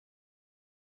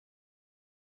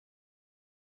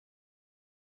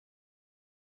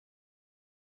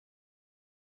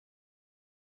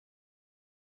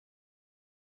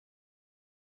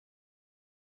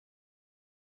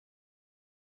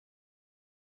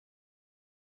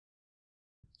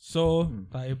So,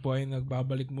 tayo po ay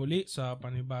nagbabalik muli sa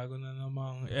panibago na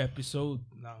namang episode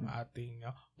ng ating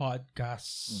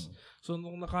podcast. So,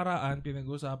 nung nakaraan,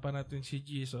 pinag-usapan natin si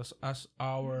Jesus as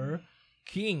our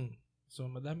King. So,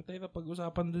 madami tayo na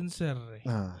pag-usapan dun, sir.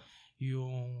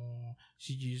 Yung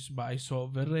si Jesus ba ay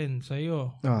sovereign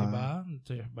sa'yo? Diba?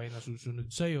 Ba ay nasusunod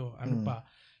sa'yo? Ano pa?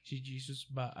 Si Jesus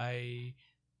ba ay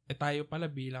tayo pala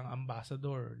bilang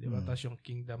ambassador, di ba? Tapos yung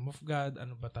kingdom of God,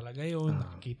 ano ba talaga yun?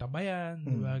 Nakikita ba yan?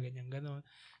 Di ba? Ganyan, ganon.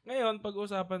 Ngayon,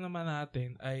 pag-usapan naman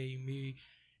natin ay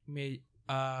may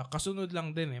kasunod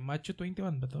lang din eh. Matthew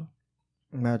 21 ba to?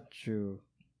 Matthew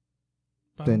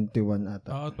 21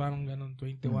 ata. Oo, parang ganon,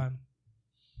 21.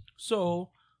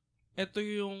 So, ito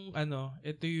yung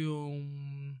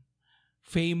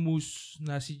famous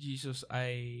na si Jesus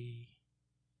ay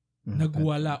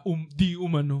nagwala di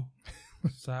umano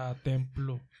sa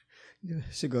templo.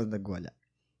 Siguro nagwala.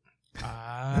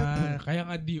 Kaya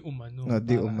nga di umano. No,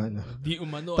 di umano. Di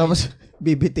umano. Tapos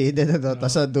bibitiin na doon.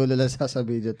 Tapos sa dulo lang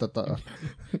sasabihin yung totoo.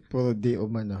 Puro di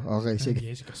umano. Okay,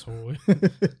 sige. Yes, kasoy.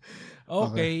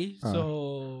 Okay,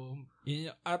 so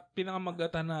at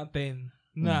pinangamagatan natin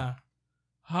na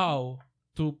how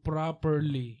to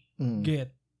properly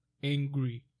get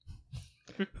angry.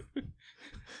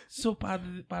 So,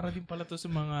 para din pala to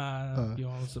sa mga,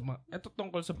 ito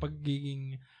tungkol sa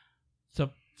pagiging,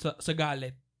 sa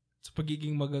galit, sa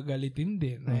pagiging magagalitin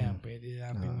din. Ayan, pwede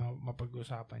natin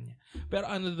mapag-usapan niya. Pero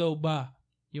ano daw ba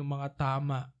yung mga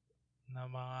tama na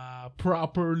mga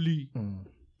properly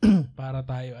para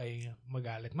tayo ay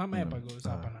magalit? Mamaya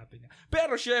pag-uusapan natin yan.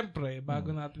 Pero syempre,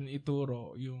 bago natin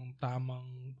ituro yung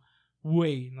tamang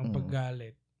way ng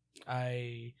paggalit,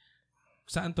 ay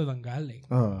saan to nanggaling?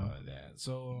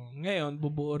 So, ngayon,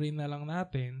 bubuorin na lang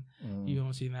natin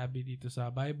yung sinabi dito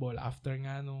sa Bible. After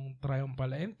nga nung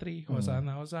triumphal entry,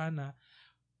 Hosanna,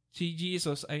 si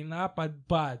Jesus ay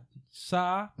napadpad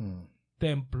sa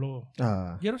templo.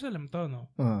 Jerusalem to,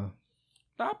 no?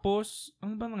 Tapos,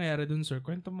 ano ba nangyari dun, sir?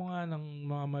 Kwento mo nga ng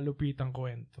mga malupitang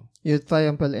kwento. Yung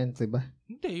triumphal entry ba?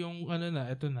 Hindi, yung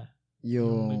ito na.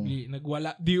 Yung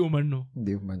nagwala, di umano.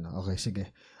 Di umano. Okay,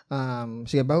 sige.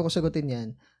 Sige, bago ko sagutin yan,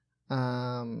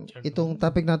 itong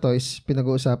topic na to is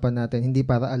pinag-uusapan natin hindi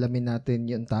para alamin natin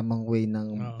yung tamang way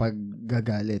ng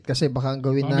paggagalit. Kasi baka ang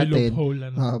gawin natin,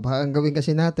 baka ang gawin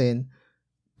kasi natin,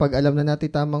 pag alam na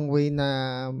natin tamang way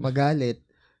na magalit,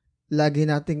 lagi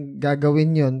nating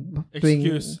gagawin yun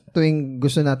tuwing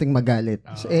gusto nating magalit.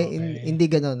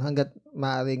 Hindi ganon. Hanggat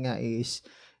maaari nga is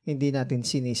hindi natin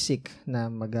sinisik na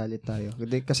magalit tayo.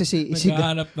 Kasi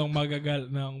naghahanap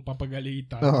ng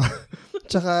papagalitan.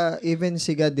 Tsaka even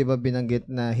si God, di ba, binanggit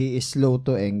na he is slow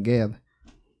to anger.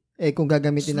 Kung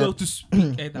gagamitin slow to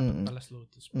speak. Dapat pala slow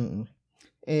to speak.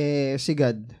 Si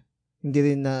God, hindi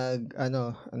rin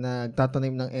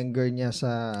nagtatanim ng anger niya sa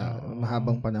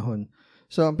mahabang panahon.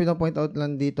 So, ang pinapoint out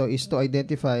lang dito is to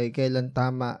identify kailan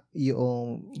tama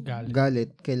yung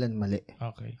galit kailan mali.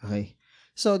 Okay.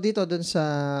 So, dito dun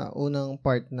sa unang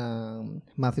part ng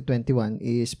Matthew 21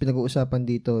 is pinag-uusapan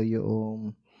dito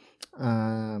yung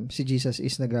si Jesus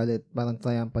is nagalit parang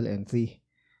triumphal entry.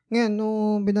 Ngayon,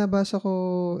 nung binabasa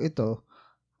ko ito,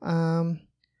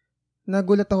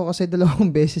 nagulat ako kasi 2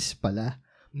 beses pala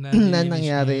na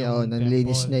nangyari,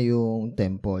 nanlinis niya yung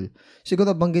temple.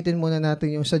 Siguro banggitin muna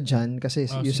natin yung sa John kasi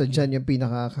yung sa John yung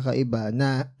pinakakaiba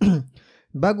na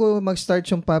bago mag-start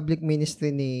yung public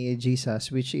ministry ni Jesus,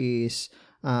 which is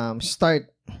start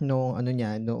no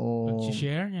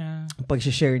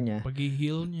pag-share niya,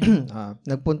 pag-heal niya.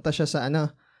 Nagpunta siya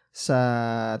sa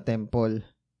temple.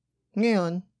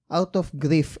 Ngayon, out of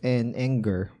grief and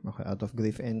anger,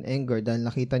 dahil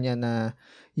nakita niya na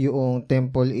yung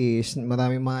temple is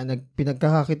maraming mga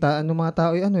pinagkakakitaan ng mga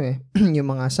tao yung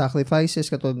mga sacrifices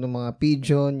katulad ng mga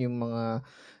pigeon, yung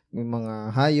mga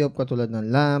hayop katulad ng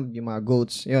lamb, yung mga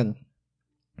goats, yun.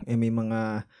 May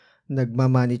mga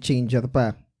nagma-money changer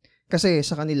pa. Kasi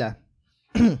sa kanila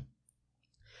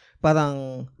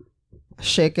parang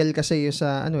shekel kasi yung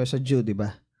sa Jew, di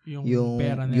ba? Yung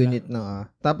pera nila. Unit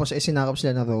na tapos sinakop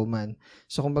sila ng Roman.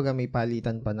 So kumbaga may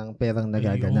palitan pa ng perang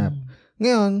nagaganap.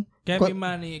 Ngayon, kaya may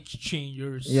money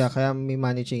exchangers. Yeah, kaya may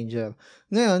money changer.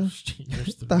 Ngayon,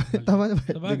 tama na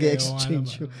ba?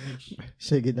 Nag-exchange.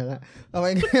 Sige na nga.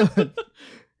 Okay,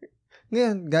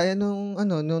 ngayon, gaya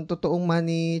nung totoong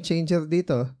money changer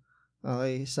dito,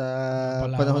 okay, sa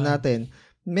panahon natin,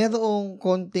 merong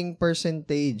konting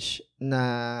percentage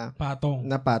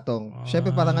patong.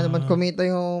 Syempre parang naman kumita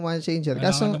yung money changer.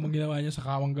 Kaso naman ginawa niya sa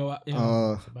kawang gawa.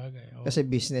 Sa bagay. Kasi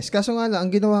business. Kaso nga lang,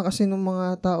 ang ginawa kasi ng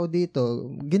mga tao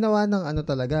dito, ginawa ng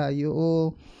talaga,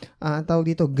 yung tawag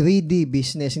dito, greedy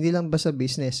business. Hindi lang basta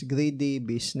business, greedy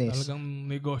business. Talagang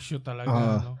negosyo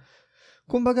talaga.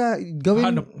 Kumbaga,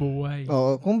 hanap buhay.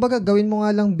 Kumbaga, gawin mo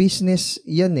nga lang business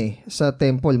yan sa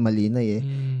temple, malinay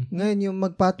Ngayon, yung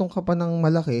magpatong ka pa ng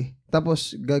malaki,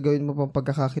 tapos gagawin mo pang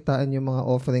pagkakakitaan yung mga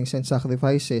offerings and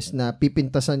sacrifices na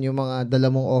pipintasan yung mga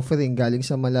dala mong offering galing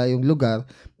sa malayong lugar,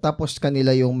 tapos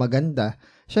kanila yung maganda.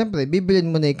 Siyempre,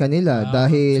 bibilin mo na yung kanila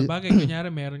dahil... Sa bagay,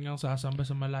 kunyari, meron yung sasamba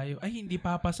sa malayo. Ay, hindi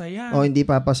papasaya. Hindi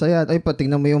papasaya. Ay,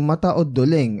 tingnan mo yung mata o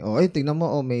duling. Ay, tingnan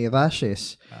mo, may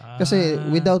rashes. Kasi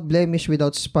without blemish,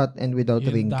 without spot, and without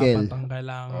wrinkle. Dapat ang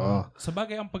kailangan. Sa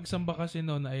bagay, ang pagsamba kasi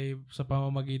noon ay sa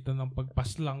pamamagitan ng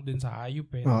pagpaslang din sa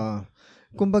hayop.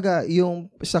 Kumbaga,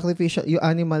 yung sacrificial, yung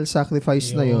animal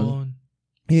sacrifice na yun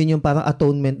yung parang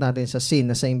atonement natin sa sin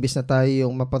na sa imbis na tayo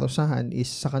yung maparusahan is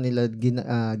sa kanila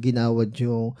ginawad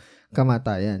yung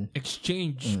kamatayan.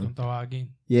 Exchange, kung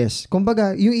tawagin. Yes.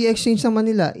 Kumbaga, yung i-exchange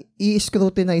naman nila,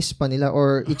 i-scrutinize pa nila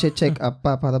or i-check up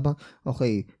pa para bang,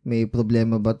 okay, may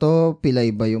problema ba to?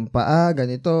 Pilay ba yung paa?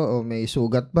 Ganito? O may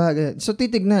sugat ba? Ganito. So,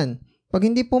 titignan. Pag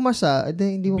hindi pumasa,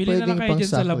 hindi mo pwedeng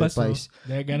pang-sacrifice.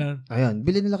 Ayun,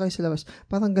 bilhin nila kayo sa labas.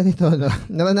 Parang ganito,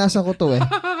 naranasan ko to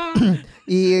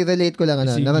I-relate ko lang,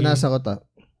 naranasan ko to.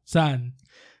 Saan?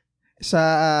 Sa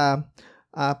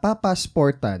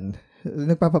papasportan.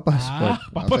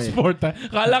 Nagpapapasport. Papasportan.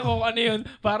 Kala ko ano yun,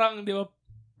 parang, di ba,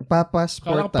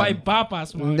 papasportan. Parang 5 papas.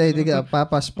 Hindi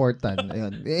papasportan.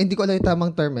 Ayun. Hindi ko alam yung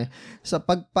tamang term Sa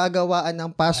pagpagawaan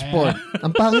ng passport. Ang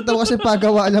pangit daw kasi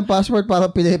pagawaan ng passport para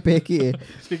pinipeki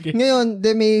Sige. Ngayon,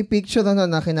 may picture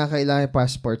na kinakailangan yung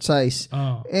passport size.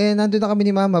 Nandun na kami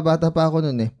ni mama, bata pa ako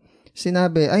noon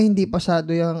Sinabi, ay hindi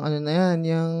pasado yung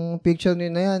yung picture niyo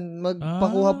na yan.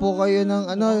 Magpakuha po kayo ng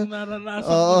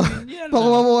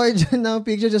pakuha po kayo dyan ng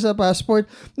picture dyan sa passport.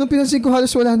 Nung pinansin ko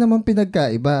halos wala namang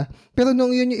pinagkaiba. Pero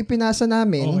nung yun yung ipinasa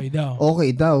namin,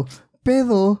 okay daw.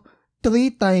 Pero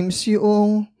 3 times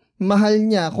yung mahal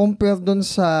niya compare dun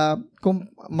sa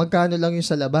magkano lang yung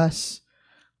sa labas.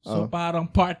 So parang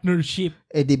partnership.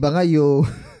 Di ba nga yung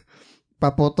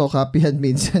papotocopyhan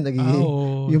minsan nagiging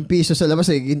yung piso sa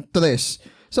labas interest.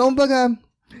 So kumbaga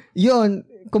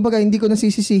hindi ko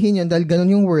nasisisihin yan dahil ganun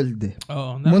yung world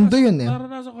mundo yun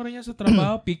Naranasan ko rin yan sa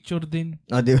trabaho, picture din.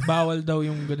 Diba? Bawal daw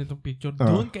yung ganitong picture.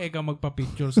 Doon kaya ka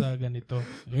magpa-picture sa ganito.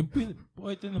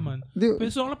 Ito naman.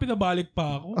 Peso lang pinabalik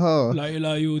pa ako.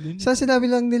 Layo-layo din. Sa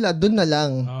sinabi lang nila, doon na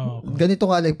lang. Ganito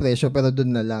nga lang presyo pero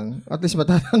doon na lang. At least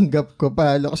matatanggap ko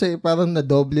pa. Kasi parang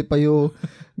nadoble pa yung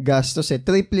gastos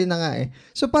triple na nga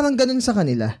So parang ganun sa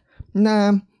kanila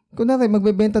na kunwari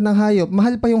magbebenta ng hayop,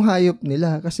 mahal pa yung hayop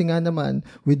nila kasi nga naman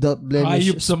without blemish,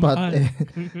 hayop spot,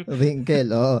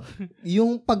 wrinkle.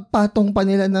 Yung pagpatong pa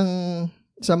nila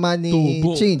sa money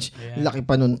tubo. Change, laki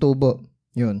pa nun tubo.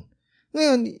 Yun.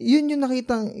 Ngayon, yun yung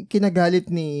nakitang kinagalit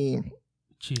ni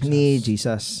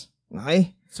Jesus.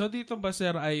 Okay? So dito ba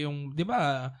sir ay yung, di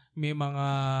ba may mga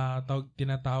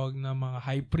tinatawag na mga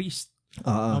high priest,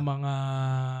 mga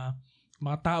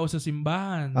tao sa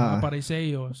simbahan, mga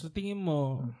Pariseo. So tingin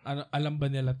mo, alam ba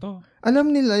nila to?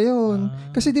 Alam nila yun.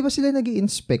 Kasi di ba sila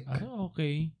nag-i-inspect?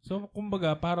 Okay. So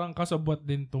kumbaga, parang kasabwat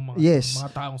din itong mga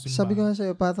taong simbahan. Sabi ko nga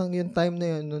sa'yo, parang yung time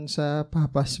na yun, nun sa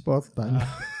papasportan.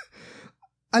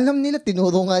 Alam nila,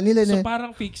 tinuro nga nila. So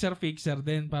parang fixer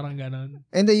din, parang ganon.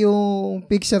 And then yung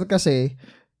fixer kasi,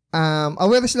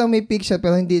 aware silang may fixer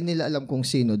pero hindi nila alam kung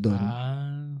sino doon.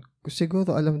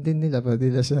 Siguro alam din nila pero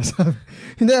di nila sinasabi.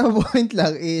 Hindi, ang point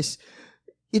lang is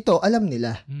ito, alam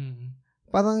nila.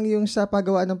 Parang yung sa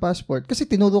paggawa ng passport, kasi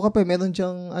tinuro ka pa, meron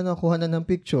diyang kuhanan ng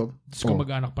picture. Tapos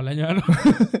kamag-anak pala niya,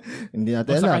 Hindi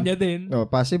natin alam. Sa kanya din.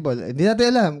 Possible. Hindi natin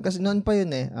alam, kasi noon pa yun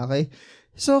okay?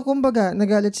 So, kumbaga,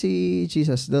 nagalit si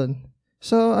Jesus doon.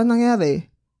 So, anong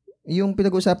nangyari? Yung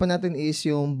pinag-usapan natin is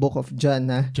yung Book of John,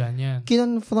 John yan.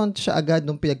 Kinonfront siya agad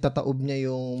nung pinagtataob niya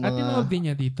yung mga... tinaob din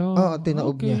niya dito? Oo,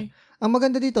 tinaob niya. Ang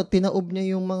maganda dito, tinaob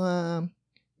niya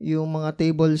yung mga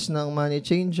tables ng money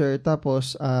changer,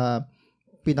 tapos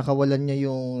pinakawalan niya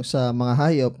yung sa mga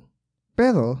hayop.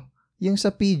 Pero, yung sa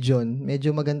pigeon,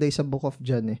 medyo maganda yung sa Book of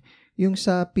John Yung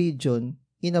sa pigeon,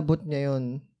 inabot niya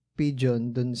yung pigeon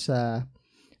dun sa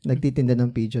nagtitinda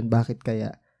ng pigeon. Bakit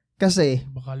kaya? Kasi,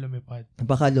 baka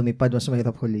lumipad. Mas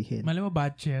mahirap hulihin. Mali mo,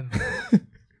 batcher.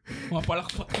 Mga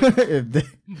palakpak.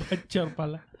 Batcher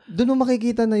pala. Doon mo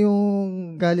makikita na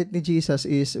yung galit ni Jesus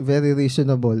is very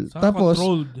reasonable.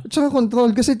 Tsaka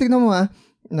controlled. Kasi tingnan mo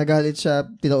nagalit siya,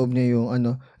 tinaob niya yung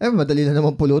madali na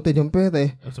naman pulutin yung pera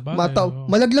eh.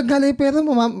 Malaglag nga lang yung pera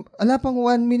mo, ala pang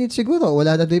 1 minute siguro,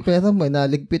 wala na doon yung pera mo,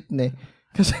 naligpit na eh.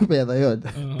 Kasi pera yun.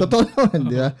 Totoo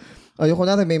naman, di ba? O yung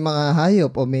kunwari may mga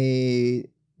hayop o may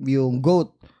yung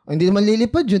goat, hindi naman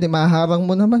lilipad yun eh, maharang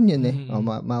mo naman yun eh. O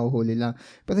mahuhuli lang.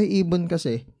 Pero yung ibon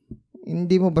kasi,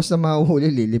 hindi mo basta mahuhuli,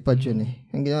 lilipad yun eh.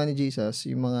 Ang ginawa ni Jesus,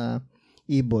 yung mga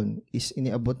ibon is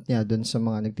iniabot niya doon sa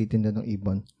mga nagtitinda ng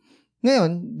ibon.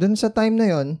 Ngayon, doon sa time na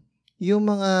yon, yung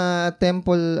mga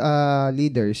temple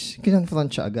leaders, kinonfront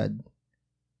siya agad.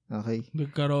 Okay?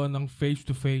 Nagkaroon ng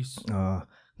face-to-face.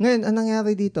 Ngayon, anong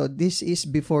nangyari dito, this is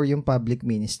before yung public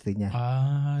ministry niya.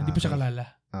 Hindi pa siya kalala.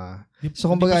 So,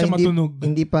 kumbaga,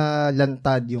 hindi pa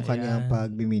lantad yung kanyang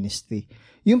pag-ministry.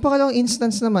 Yung pangalawang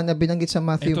instance naman na binanggit sa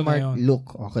Matthew, Mark,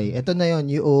 Luke. Okay, ito na yon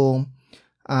yung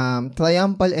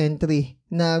triumphal entry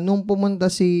na nung pumunta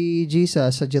si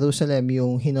Jesus sa Jerusalem,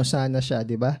 yung hinosana siya,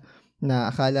 di ba? Na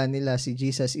akala nila si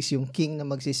Jesus is yung king na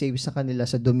magsisave sa kanila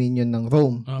sa dominion ng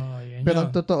Rome. Pero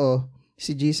ang totoo,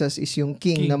 si Jesus is yung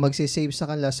king na magsisave sa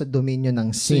kanila sa dominion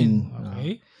ng sin.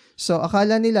 Okay. So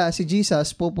akala nila si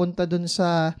Jesus pupunta dun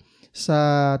sa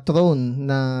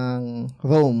throne ng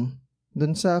Rome,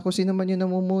 dun sa kung sino man yung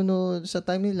namumuno sa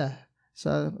time nila.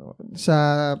 Sa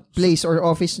place or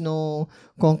office no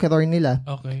conqueror nila.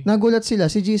 Okay. Nagulat sila,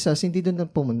 si Jesus hindi doon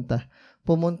pumunta.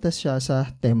 Pumunta siya sa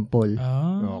temple.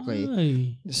 Okay.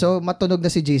 So matunog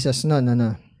na si Jesus no.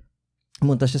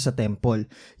 Pumunta siya sa temple.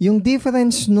 Yung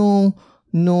difference nung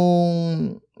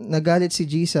nagalit si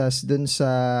Jesus doon sa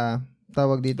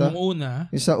tawag dito. Yung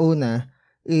una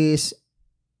is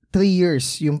 3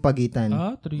 years yung pagitan.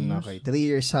 3 years. Okay, 3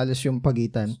 years halos yung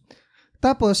pagitan.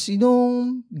 Tapos,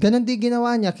 yung ganun din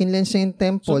ginawa niya, kinlense niya yung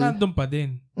temple. So, nandun pa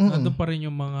din. Nandun pa rin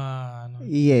yung mga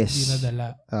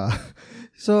dinadala.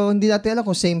 So, hindi natin alam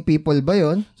kung same people ba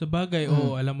yon. Sa bagay,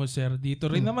 alam mo sir, dito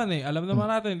rin naman eh. Alam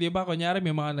naman natin, di ba, kunyari may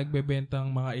mga nagbebentang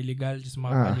mga illegal sa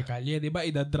mga kalye-kalye, di ba,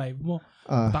 ida-drive mo.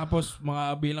 Tapos,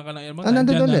 mga bilang ka ng ilman,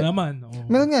 nandyan na naman.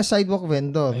 Meron nga, sidewalk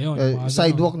vendor. Ayun,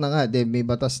 sidewalk na nga, may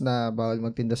batas na bawal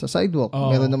magtinda sa sidewalk.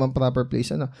 Meron naman proper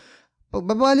place,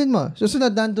 pagbabalin mo,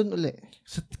 susunod nandun uli.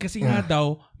 Kasi nga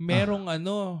daw, merong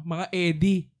mga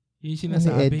Eddie. Yung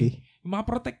sinasabi. Yung mga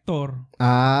protector.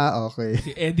 Okay.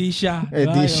 Si Eddie siya.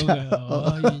 Eddie siya.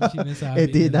 Yung sinasabi.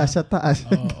 Eddie nasa taas.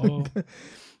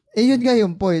 Yun nga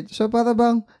yung point. So, para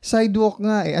bang sidewalk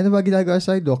nga eh. Ano ba ginagawa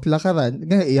sa sidewalk? Lakaran.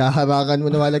 Ngayon, ihahawakan mo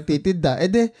na walang titida.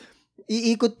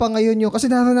 Iikot pa ngayon yung,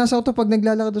 kasi naranasan ko to pag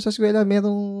naglalakad doon sa eskwela,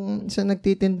 merong isang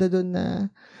nagtitinda doon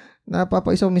na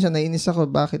napapaisaw, minsan nainis ako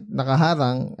bakit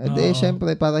nakaharang.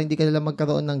 Syempre para hindi ka nalang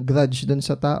magkaroon ng grudge doon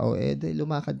sa tao,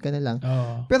 lumakad ka na lang.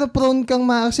 Pero prone kang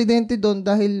ma-aksidente doon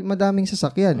dahil madaming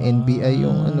sasakyan. NBI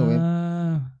yung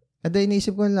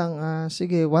iniisip ko lang,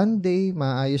 sige, one day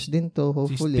maayos din to,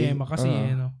 hopefully. Sistema kasi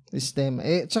Sistema.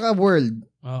 Tsaka world.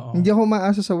 Hindi ako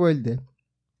maasa sa world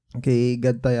Okay,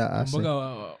 God tayo asa. Kumbaga,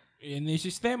 yun yung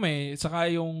sistema Saka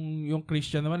yung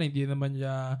Christian naman, hindi naman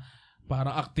niya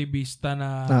parang aktivista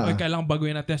na kailangan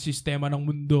baguhin natin ang sistema ng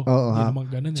mundo. Hindi naman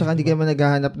ganun. Tsaka hindi ka naman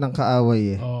naghahanap ng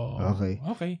kaaway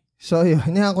Okay. So, yun.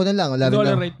 Hinihan ko na lang.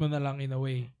 Tolerate mo na lang in a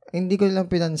way. Hindi ko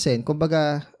lang pinansin.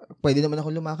 Kumbaga, pwede naman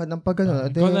ako lumakad ng pagano.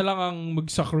 Ikaw na lang ang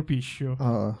magsakripisyo.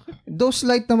 Those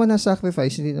light naman na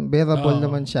sacrifice, hindi bearable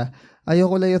naman siya.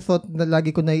 Ayoko lang yung thought na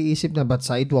lagi ko naiisip na ba't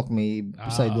sidewalk may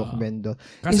sidewalk vendor.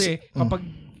 Kasi kapag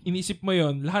inisip mo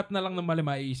yon, lahat na lang ng mali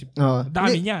maiisip mo.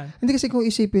 Dami niyan. Hindi kasi kung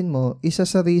isipin mo, isa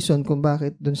sa reason kung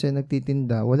bakit doon siya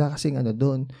nagtitinda, wala kasing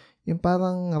doon. Yung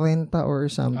parang renta or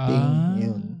something.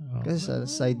 Yun. Kasi sa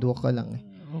sidewalk ka lang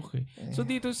Okay. So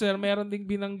dito sir, meron ding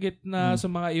binanggit na sa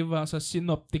mga iba sa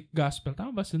synoptic gospel.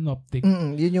 Tama ba synoptic?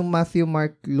 Yun yung Matthew,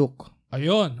 Mark, Luke.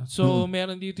 Ayun. So,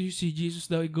 meron dito si Jesus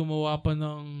daw gumawa pa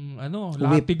ng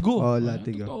latigo.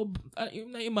 Latigo.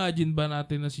 Na-imagine ba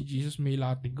natin na si Jesus may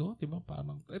latigo? Diba?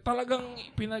 Parang, talagang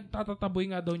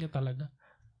pinagtatataboy nga daw niya talaga.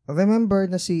 Remember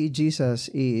na si Jesus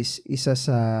is isa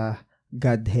sa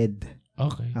Godhead.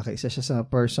 Okay, isa siya sa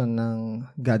person ng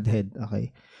Godhead.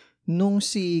 Okay. Nung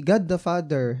si God the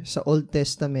Father sa Old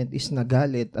Testament is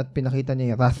nagalit at pinakita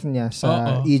niya yung wrath niya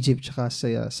sa Egypt tsaka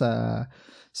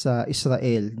sa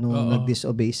Israel nung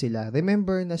nag-disobey sila.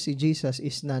 Remember na si Jesus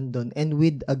is nandun and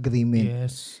with agreement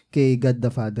kay God the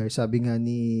Father. Sabi nga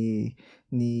ni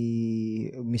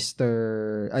Mr.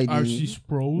 R.C.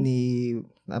 Sproul ni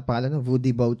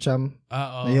Woody Baucham.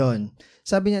 Ayun.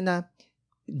 Sabi niya na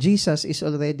Jesus is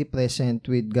already present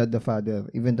with God the Father,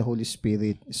 even the Holy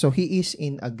Spirit. So, He is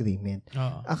in agreement.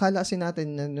 Akala kasi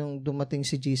natin na nung dumating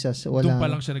si Jesus, doon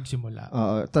pa lang siya nagsimula.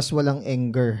 Tas walang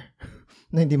anger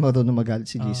na hindi marunong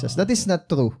magalit si Jesus. That is not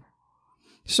true.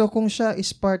 So, kung siya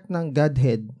is part ng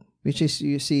Godhead, which is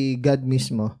si God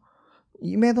mismo,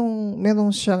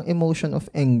 merong siyang emotion of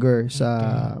anger sa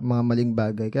mga maling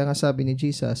bagay. Kaya nga sabi ni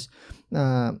Jesus,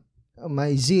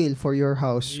 my zeal for your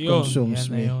house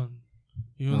consumes me.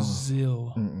 Yung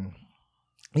zeal.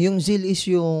 Yung zeal is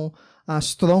yung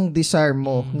strong desire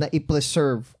mo na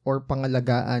i-preserve or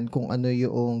pangalagaan kung ano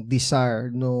yung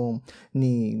desire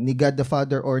ni God the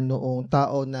Father or noong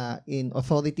tao na in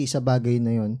authority sa bagay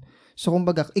na yon. So,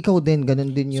 kumbaga, ikaw din, ganun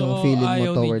din yung feeling mo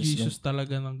towards ni Jesus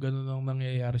talaga ng ganun ang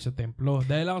nangyayari sa templo.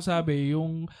 Dahil lang sabi,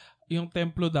 yung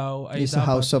templo daw ay is a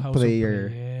house of prayer.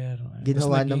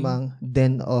 Ginawa namang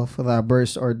den of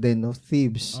robbers or den of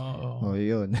thieves. Oo.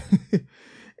 Yun.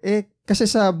 Kasi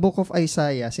sa Book of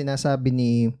Isaiah, sinasabi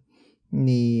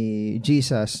ni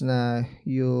Jesus na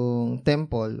yung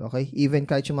temple, okay, even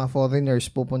kahit yung mga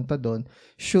foreigners pupunta doon,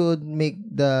 should make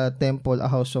the temple a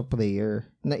house of prayer.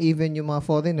 Na even yung mga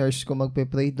foreigners, kung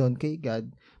magpe-pray doon kay God,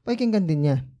 pakinggan din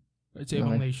niya. It's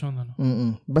ibang nation, ano?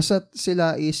 Basta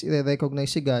sila is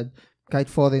i-recognize si God, kahit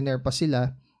foreigner pa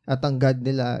sila, at ang God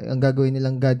nila, ang gagawin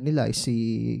nilang God nila is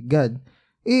si God,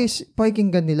 is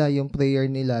pakinggan nila yung prayer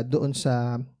nila doon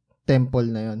sa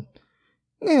temple na yon.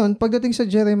 Ngayon, pagdating sa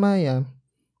Jeremiah,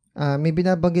 may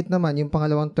binabanggit naman yung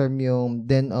pangalawang term, yung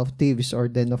den of thieves or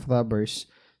den of robbers.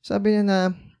 Sabi niya na,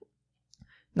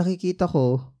 nakikita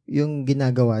ko yung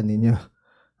ginagawa ninyo.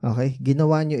 Okay?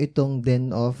 Ginawa nyo itong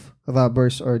den of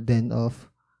robbers or den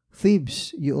of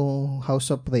thieves, yung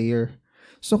house of prayer.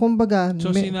 So, kumbaga...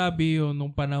 So, sinabi yun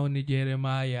nung panahon ni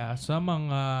Jeremiah sa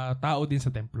mga tao din sa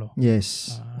templo.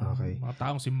 Yes. Okay. Mga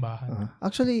taong simbahan.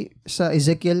 Actually, sa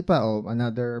Ezekiel pa,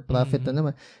 another prophet na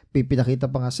naman, pinakita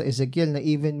pa nga sa Ezekiel na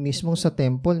even mismo sa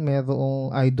temple, mayroong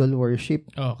idol worship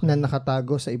na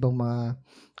nakatago sa ibang mga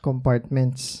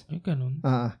compartments. Ay, ganun.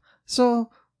 So,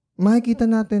 makikita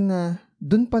natin na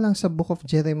dun pa lang sa Book of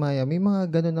Jeremiah, may mga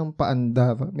ganun ng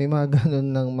paandar, may mga ganun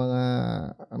ng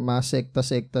mga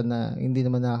sekta-sekta na hindi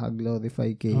naman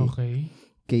nakaka-glorify kay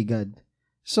God.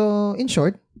 So, in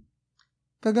short,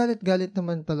 kagalit-galit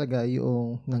naman talaga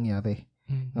yung nangyari.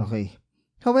 Okay.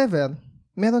 However,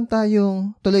 meron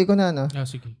tayong, tuloy ko na, no?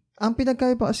 Sige. Ang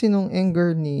pinagkaiba kasi nung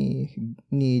anger ni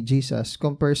Jesus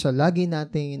compare sa lagi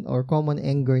natin or common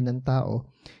anger ng tao,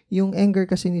 yung anger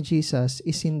kasi ni Jesus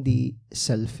is hindi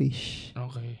selfish.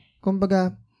 Okay.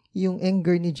 Kumbaga, yung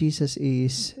anger ni Jesus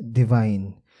is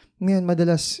divine. Ngayon,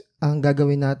 madalas ang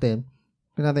gagawin natin,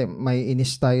 kunwari, may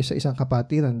inis tayo sa isang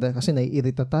kapatiran kasi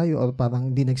naiirita tayo or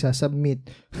parang hindi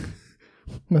nagsasubmit.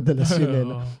 Madalas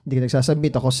yun, no? Hindi ka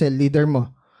nagsasubmit. Ako cell leader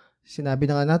mo. Sinabi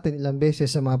na nga natin ilang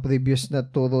beses sa mga previous na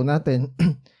turo natin,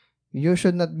 you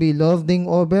should not be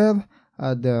lording over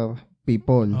other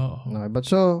people. Okay, but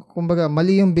so, kumbaga,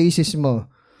 mali yung basis mo.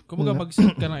 Kumbaga,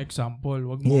 mag-set ka ng example.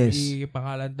 Huwag mo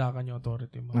ipangalandakan yung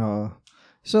authority mo.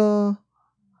 So,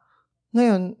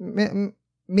 ngayon,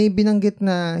 may binanggit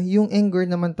na yung anger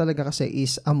naman talaga kasi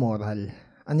is amoral.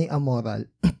 Ano yung amoral?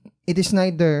 It is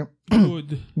neither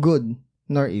good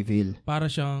nor evil. Para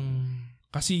siyang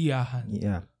kasiyahan.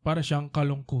 Yeah. Para siyang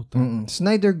kalungkutan. It's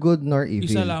neither good nor evil.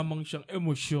 Isa lamang siyang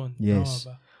emosyon. Yes.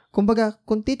 Kumbaga,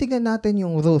 kung titignan natin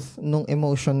yung root nung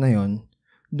emotion na yon,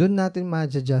 doon natin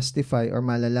ma-justify or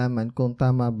malalaman kung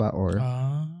tama ba or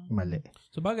mali.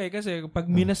 So bagay kasi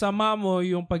pag minasama mo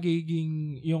yung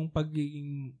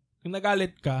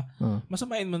nagalit ka,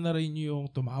 masamain mo na rin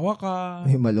yung tumawa ka,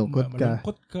 malungkot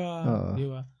ka, di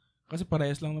ba? Kasi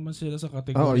parehas lang naman sila sa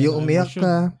kategorya. Yung umiyak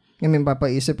ka, may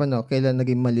papaisip kailan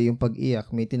naging mali yung pag-iyak.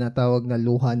 May tinatawag na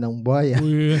luha ng buhaya.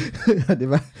 Di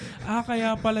ba?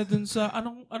 Kaya pala dun sa,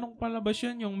 anong palabas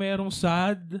yan? Yung merong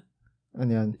sad? Ano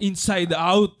yan? Inside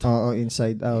Out. Oo,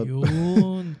 Inside Out.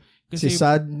 Yun. Kasi, si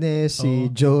sadness, si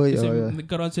joy. Kasi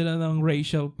nagkaroon sila ng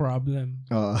racial problem.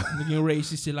 Naging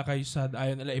racist sila kay sad.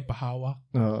 Ayaw nila ipahawak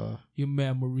yung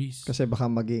memories. Kasi baka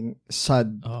maging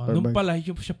sad. Nung pala,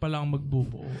 siya pala ang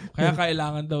magbubuo. Kaya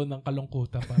kailangan daw ng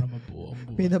kalungkutan para mabuo ang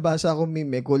buo. May nabasa akong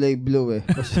meme, kulay blue eh.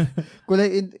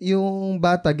 Yung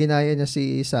bata, ginaya niya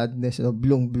si sadness.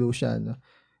 Blue siya. No?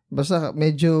 Basta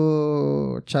medyo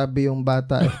chubby yung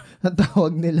bata. Ang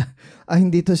tawag nila,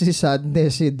 hindi to si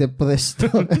sadness, si depressed.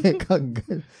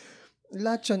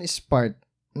 Lahat yun is part.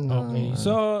 Okay.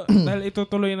 So, dahil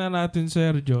itutuloy na natin,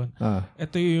 Sir John,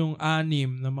 ito yung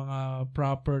 6 na mga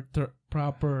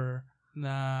proper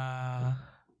na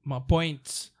mga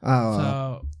points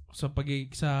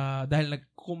dahil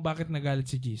kung bakit nagalit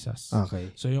si Jesus.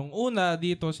 Okay. So, yung una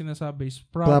dito sinasabi is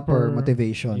proper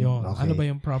motivation. Yun. Okay. Ano ba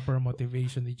yung proper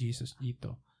motivation ni Jesus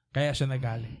dito? Kaya siya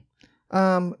nagalit.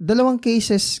 Dalawang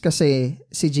cases kasi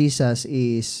si Jesus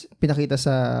is pinakita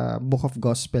sa Book of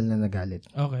Gospel na nagalit.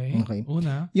 Okay.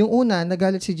 Una? Yung una,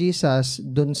 nagalit si Jesus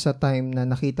dun sa time na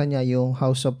nakita niya yung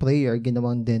house of prayer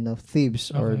ginawang den of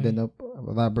thieves or den of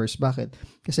robbers. Bakit?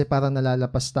 Kasi parang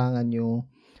nalalapastangan yung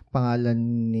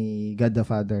pangalan ni God the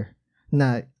Father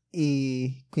na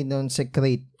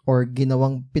i-consecrate or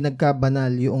ginawang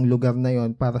pinagkabanal yung lugar na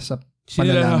yon para sa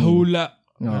panalangin. Sinalahula.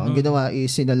 No, ang ginawa is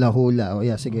sinalahula. O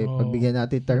sige, pagbigyan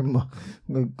natin term mo.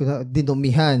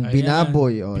 Dinumihan,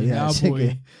 binaboy.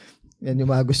 Sige. Yan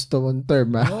yung mga gusto mong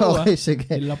term. Okay,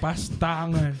 sige.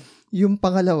 Lapastangan. Yung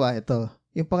pangalawa, ito.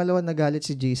 Yung pangalawa nagalit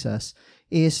si Jesus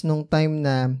is nung time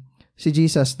na si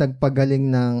Jesus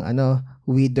nagpagaling ng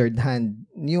withered hand.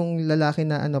 Yung lalaki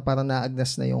na parang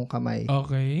naagnas na yung kamay.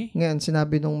 Okay. Ngayon,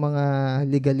 sinabi nung mga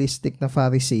legalistic na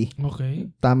Pharisee, okay,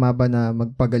 tama ba na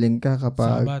magpagaling ka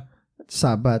kapag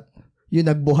Sabat. Yung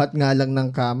nagbuhat nga lang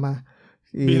ng kama.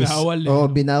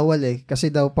 Binawal eh.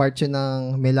 Kasi daw part yun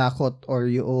ng melakot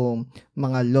or yung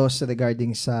mga laws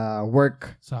regarding sa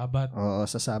work. Sabat. Oo,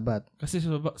 sa Sabat. Kasi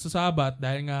sa Sabat,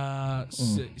 dahil nga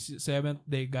seventh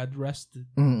day, God rested.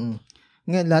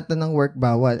 Ngayon, lahat na ng work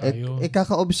bawal.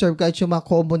 Kaka-observe kahit yung mga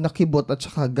common na kibot at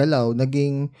saka galaw,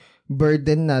 naging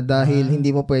burden na dahil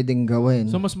hindi mo pwedeng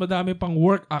gawin. So, mas madami pang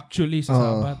work actually sa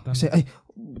Sabat. Kasi,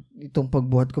 itong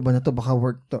pagbuhat ko ba na to, baka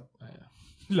work to.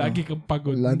 Lagi kang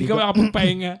pagod. Hindi ka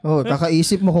makapagpahinga.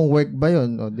 Kakaisip mo kung work ba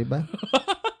yun. Di ba?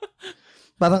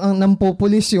 Parang ang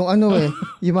nampupulis yung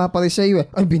yung mga Pariseo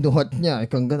ay binuhat niya.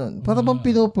 Ikang ganun. Para bang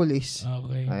pinupulis.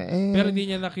 Okay. Pero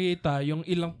hindi niya nakita yung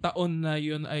ilang taon na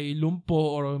yun ay lumpo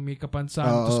or may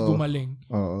kapansanan tapos gumaling.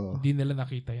 Hindi nila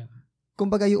nakita yan.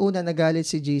 Kumbaga yung una nagalit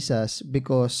si Jesus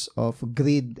because of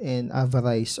greed and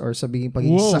avarice or sabihin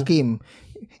pagiging sakim.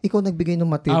 Ikaw nagbigay ng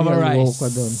material, wow ka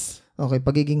doon. Okay,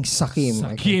 pagiging sakim.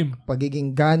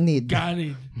 Pagiging ganid.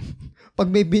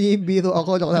 Pag may binibiro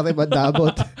ako, nakunari ba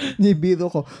dabot, nibiro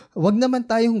ko, wag naman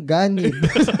tayong ganid.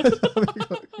 Sabi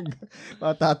ko,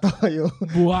 matatawa yun.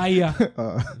 Buhaya.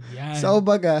 So,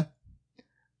 baga,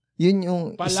 yun yung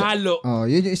palalo.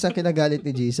 Yun yung isang kinagalit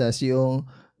ni Jesus, yung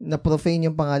na-profane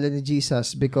yung pangalan ni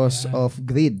Jesus because of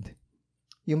greed.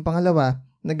 Yung pangalawa,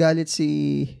 nagalit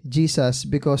si Jesus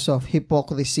because of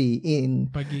hypocrisy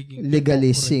in pagiging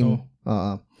legalism.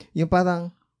 Yung parang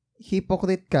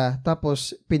hypocrite ka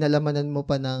tapos pinalamanan mo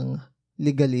pa ng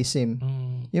legalism.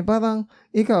 Yung parang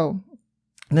ikaw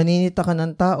naninita ka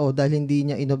ng tao dahil hindi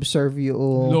niya inobserve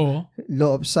yung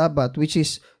law of Sabbath, which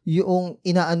is yung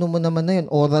inaano mo naman na yun,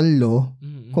 oral law.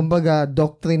 Kumbaga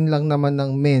doctrine lang naman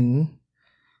ng men.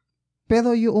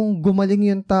 Pero yung gumaling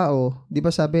yung tao, di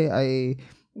ba sabi ay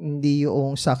hindi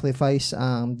yung sacrifice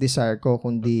ang desire ko,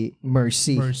 kundi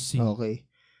mercy. Okay.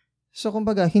 So,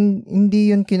 kumbaga,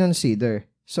 hindi yun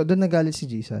kinonsider. So, doon nagalit si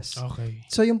Jesus. Okay.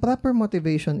 So, yung proper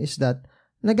motivation is that,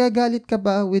 nagagalit ka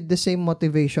ba with the same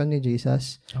motivation ni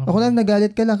Jesus? Okay. O kung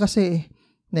nagalit ka lang kasi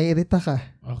naiirita ka.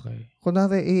 Okay.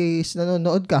 Kunwari is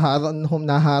nanonood ka,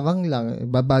 naharang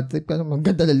lang, babad trip ka naman,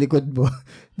 ganda na likod mo.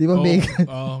 Di ba, Megan?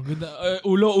 Ganda.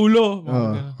 Ulo.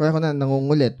 Kaya ko na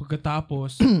nangungulit.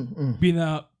 Pagkatapos,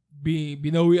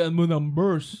 binawian mo ng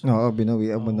verse. Oo,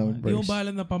 binawian mo ng verse. Di mo ba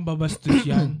alam na pambabastos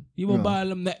yan? Di mo ba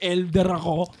alam na elder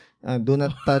ako? Do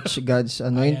not touch God's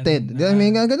anointed. Di ba, may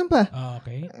ganun pa.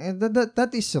 Okay.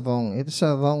 That is wrong. It's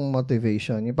a wrong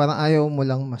motivation. Yung parang ayaw mo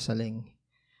lang masaling.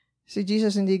 Si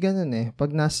Jesus hindi ganun eh.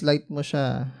 Pag na-slight mo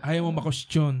siya... Ayaw mo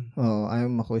ma-question.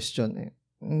 Ayaw mo ma-question eh.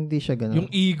 Hindi siya ganun.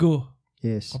 Yung ego.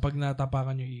 Yes. Kapag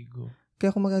natapakan yung ego.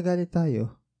 Kaya kung magagalit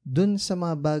tayo, dun sa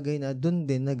mga bagay na dun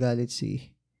din nagalit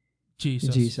si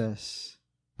Jesus.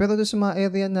 Pero dun sa mga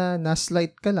area na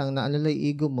na-slight ka lang, naalala yung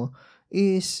ego mo,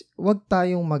 is wag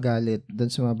tayong magalit dun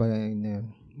sa mga bagay na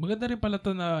yun. Maganda rin pala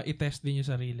to na i-test din yung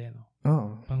sarili, no?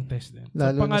 Oo. Pang-test din.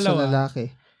 Lalo na sa lalaki.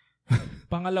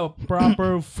 Pangalawa,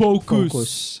 proper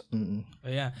focus.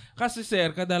 Ayan. Kasi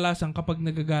sir, kadalasan kapag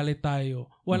nagagalit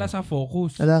tayo, wala sa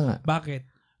focus. Wala nga. Bakit?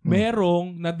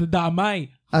 Merong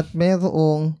nadadamay. At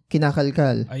merong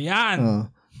kinakalkal. Ayan.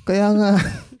 Kaya nga,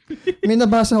 may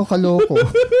nabasa ko kaloko.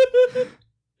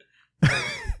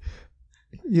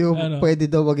 Yung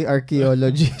pwede daw maging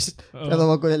archaeologist.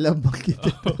 Pero wag ko na lang makita.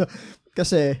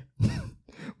 Kasi,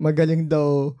 magaling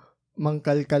daw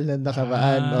mangkalkal na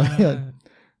nakaraan. Yun.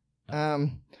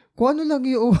 Kung ano lang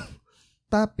yung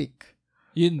topic.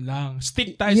 Yun lang.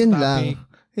 Stick tayo sa topic. Lang.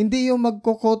 Hindi yung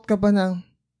magko-quote ka ba ng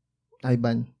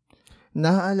Ivan,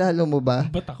 naaalala mo ba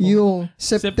yung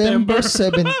September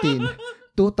 17,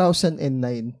 2009?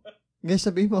 Guys,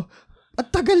 sabihin mo,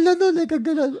 at tagal na nun eh,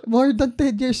 more than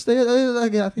 10 years na yun.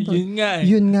 Yun nga eh.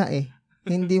 Yun nga eh.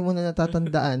 Hindi mo na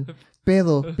natatandaan.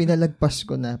 pero pinalagpas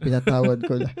ko na, pinatawad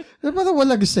ko na. Parang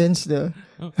walang sense, diba?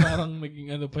 Parang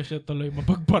maging ano pa siya tuloy,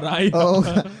 mapagparaya. Oo.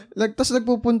 Tapos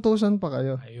nagpupuntusan pa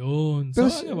kayo. Ayun.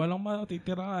 Pero, walang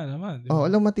matitira naman. Diba?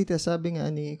 Walang matitira. Sabi nga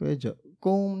ni Kuya Joe,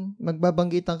 kung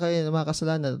magbabanggitan kayo ng mga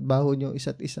kasalanan at baho nyo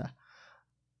isa't isa,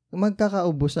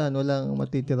 magkakaubusan, walang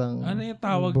matitirang ano yung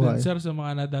tawag buhay. dun, sir, sa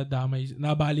mga nadadamay,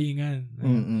 nabalingan.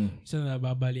 Isa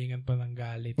nababalingan pa ng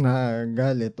galit.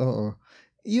 Galit, oo.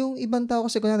 Yung ibang tao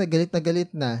kasi kunwari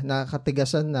galit na,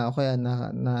 nakatigasan na, o kaya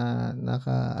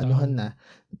nakaanuhan na,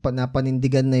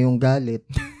 napanindigan na yung galit,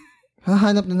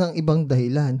 hahanap na ng ibang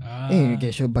dahilan.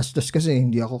 Kesyo bastos kasi,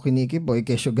 hindi ako kinikibo.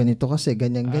 Kesyo ganito kasi,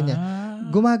 ganyan.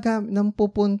 Nang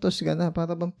pupuntos ka na,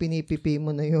 para bang pinipipi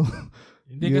mo na yung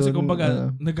hindi kasi kumbaga,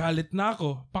 nagalit na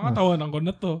ako. Pangatawanan ko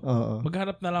na to.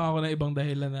 Maghanap na lang ako ng ibang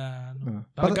dahilan na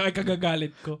talaga ay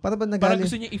kagagalit ko. Para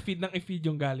gusto niya i-feed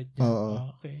yung galit niya.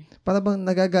 Okay. Para bang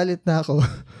nagagalit na ako.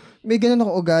 May ganun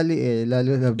ako ugali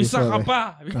lalo na before. Isa ka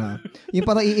pa! Yung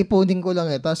parang iipunin ko lang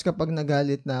tapos kapag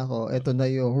nagalit na ako, eto na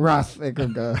yung wrath. Ito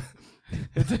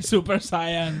yung Super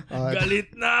Saiyan.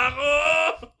 Galit na ako!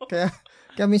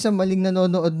 Kaya minsan maling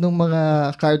nanonood ng mga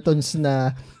cartoons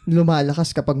na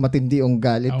lumalakas kapag matindi yung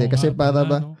galit kasi para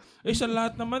ba sa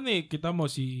lahat naman kita mo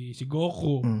si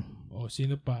Goku o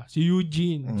sino pa, si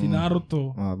Eugene, si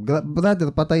Naruto.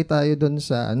 Brother, patay tayo doon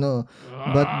sa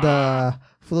but the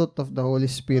fruit of the Holy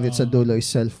Spirit sa dulo is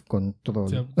self-control.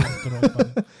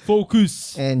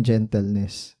 Focus and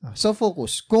gentleness. So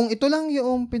focus. Kung ito lang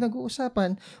yung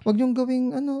pinag-uusapan, wag niyong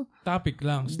gawing topic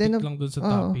lang, stick lang doon sa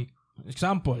topic.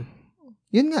 Example.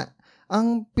 Yun nga.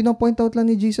 Ang pinapoint out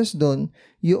lang ni Jesus doon,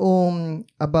 yung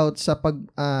about sa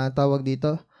tawag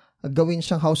dito, gawin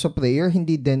siyang house of prayer,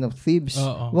 hindi den of thieves.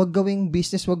 Wag gawing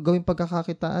business, wag gawing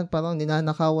pagkakakitaan, parang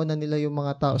ninanakawan na nila yung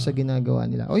mga tao sa ginagawa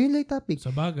nila. Yun lang topic. Sa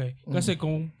bagay. Kasi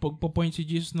kung pagpo-point si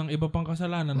Jesus ng iba pang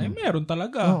kasalanan, meron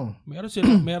talaga. Meron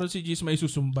si Jesus may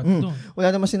susumbat doon.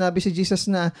 Wala naman sinabi si Jesus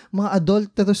na mga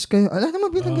adulterous kayo. Wala naman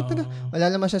binanggit na.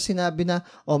 Wala naman siya sinabi na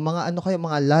mga kayo,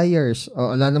 mga liars.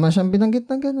 Wala naman siyang binanggit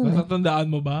na gano'n. Natatandaan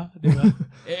mo ba? Diba?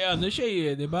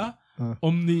 Siya diba?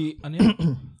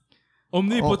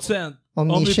 Omnipotent.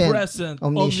 Omnipresent.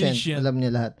 Omniscient. Alam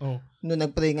niya lahat. Noong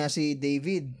nag-pray nga si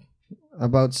David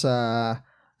about sa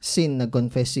sin,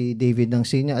 nag-confess si David ng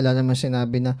sin niya. Alam naman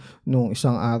sinabi na nung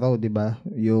isang araw, di ba,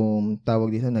 yung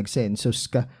tawag dito, nag-census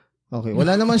ka. Okay.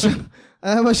 Wala naman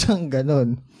siyang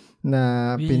ganun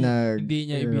na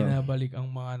hindi niya ibinabalik ang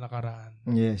mga nakaraan.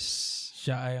 Yes.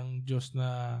 Siya ay ang Diyos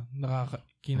na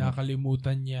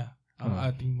kinakalimutan niya ang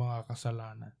ating mga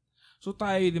kasalanan. So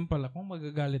tayo din pala kung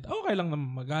magagalit. Okay lang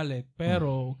naman magalit,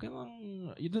 pero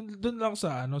doon lang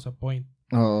sa point.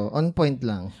 On point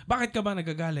lang. Bakit ka ba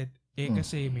nagagalit?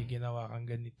 Kasi may ginawa kang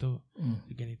ganito.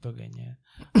 Ganito, ganyan.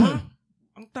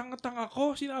 Ang tanga-tanga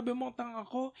ko? Sinabi mo ang tanga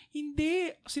ko?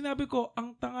 Hindi. Sinabi ko,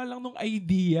 ang tanga lang nung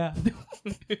idea.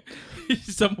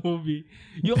 Sa movie.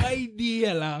 Yung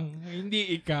idea lang,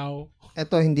 hindi ikaw.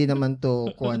 Ito, hindi naman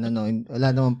to wala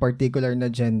naman particular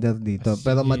na gender dito.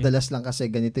 Pero madalas lang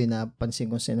kasi ganito yung napansin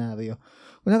kong senaryo.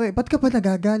 Kunwari, ba't ka pa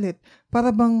nagagalit?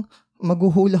 Para bang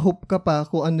maghuhula-hoop ka pa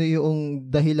kung ano yung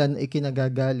dahilan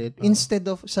ikinagagalit instead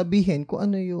of sabihin kung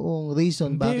ano yung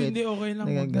reason bakit okay lang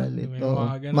nagagalit.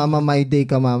 Mama, my day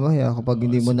ka mamaya kapag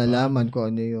hindi mo nalaman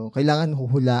kung ano yung kailangan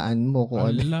huhulaan mo kung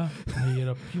ano.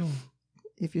 Mahirap yun.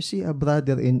 If you see a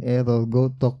brother in error,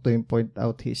 go talk to him, point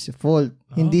out his fault.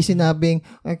 Hindi sinabing,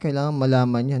 kailangan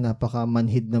malaman niya,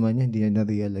 napaka-manhid naman niya, hindi niya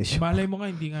na-realize. Malay mo nga,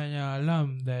 hindi nga niya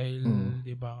alam dahil,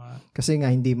 di ba nga? Kasi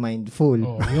nga, hindi mindful.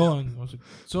 Yun.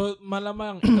 So,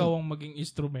 malamang ikaw ang maging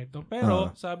instrumento. Pero,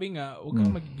 sabi nga, huwag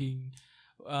kang magiging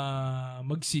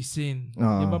magsisin.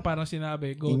 Di ba parang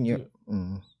sinabi,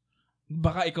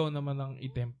 baka ikaw naman ang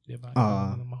itempt, di ba?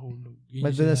 Ikaw naman ang mahulog.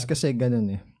 Madalas kasi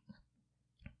ganun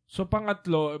So,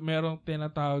 pangatlo, merong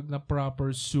tinatawag na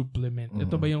proper supplement.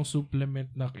 Ito ba yung supplement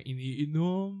na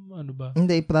iniinom? Ano ba?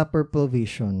 Hindi, proper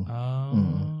provision.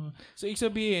 So, ibig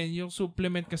sabihin, yung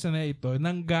supplement kasi na ito,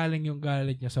 nanggaling yung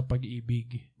galit niya sa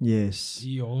pag-ibig. Yes.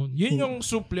 Yun yung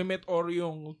supplement or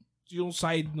yung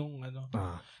side nung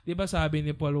Di ba sabi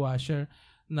ni Paul Washer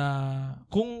na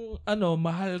kung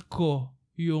mahal ko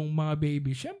yung mga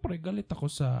baby, syempre galit ako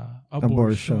sa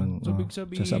abortion. So, big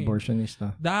sabihin, sa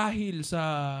abortionista. Dahil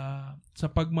sa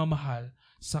pagmamahal,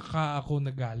 saka ako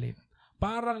nagalit.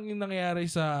 Parang yung nangyari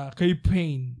kay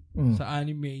Pain, sa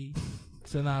anime,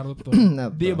 sa Naruto.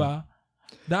 Di ba?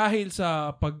 Dahil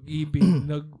sa pag-ibig,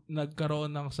 nagkaroon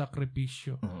ng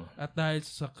sakripisyo. At dahil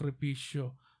sa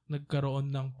sakripisyo, nagkaroon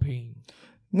ng pain.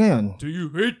 Ngayon, do you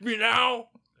hate me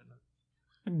now?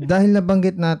 Dahil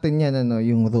nabanggit natin yan,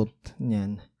 yung root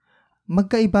niyan,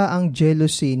 magkaiba ang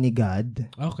jealousy ni God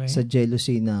sa Okay.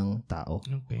 jealousy ng tao.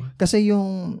 Okay. Kasi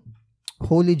yung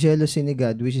holy jealousy ni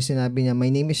God, which is sinabi niya, my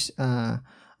name is,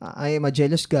 I am a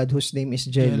jealous God whose name is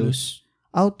jealous.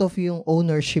 Out of yung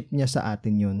ownership niya sa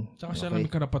atin yun. Tsaka siya lang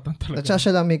may karapatan talaga. At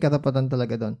siya lang may karapatan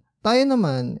talaga doon. Tayo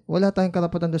naman, wala tayong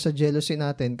karapatan doon sa jealousy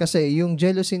natin kasi yung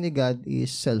jealousy ni God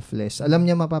is selfless. Alam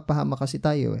niya mapapahama kasi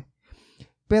tayo eh.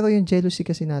 Pero yung jealousy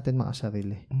kasi natin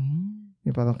makasarili.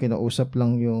 Yung parang kinausap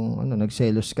lang yung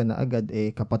nagselos ka na agad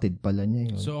kapatid pala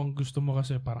niya yun. So ang gusto mo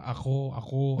kasi parang ako.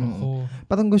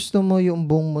 Parang gusto mo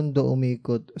yung buong mundo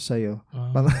umikot sa'yo.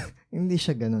 Ah. Parang hindi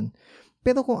siya ganun.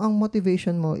 Pero kung ang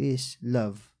motivation mo is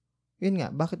love, yun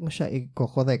nga, bakit mo siya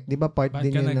i-correct? Di ba part Bakit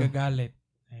din ka yun nagagalit?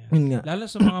 Yun nga. Lalo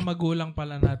sa mga magulang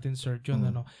pala natin, Sir John,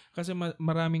 Kasi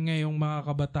maraming ngayong mga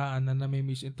kabataan na may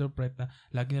misinterpret na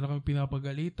lagi na kami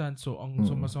pinapagalitan. So, ang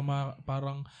sumasama,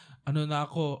 parang,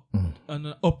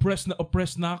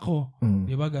 oppressed na ako.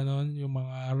 Di ba, ganon? Yung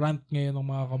mga rant ngayon ng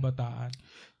mga kabataan.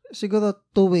 Siguro,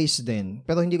 two ways din.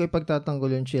 Pero hindi ko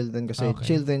ipagtatanggol yung children kasi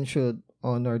children should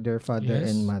honor their father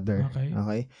and mother.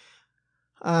 Okay?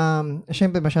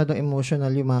 Syempre masyadong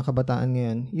emotional yung mga kabataan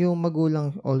ngayon. Yung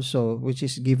magulang also, which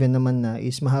is given naman na,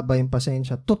 is mahaba yung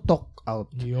pasensya to talk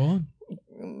out. Yun.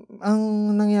 Ang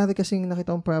nangyari kasing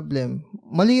nakita kong problem,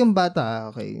 mali yung bata,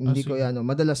 okay? Hindi ko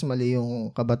madalas mali yung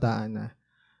kabataan na.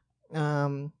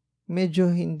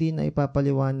 Medyo hindi na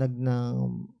ipapaliwanag ng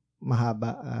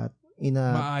mahaba at in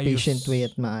a patient way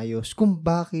at maayos. Kung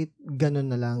bakit ganun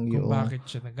na lang yung... Kung bakit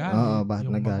siya nagalit. Bakit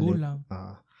yung nagalit. magulang.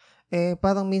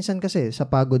 Parang minsan kasi, sa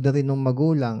pagod na rin ng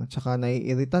magulang, tsaka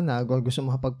naiirita na, gusto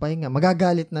makapagpahinga,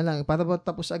 magagalit na lang, para ba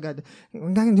tapos agad,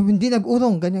 hindi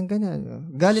nag-urong, ganyan.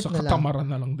 Galit na lang. Sa katamaran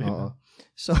na lang din.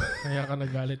 So, kaya ka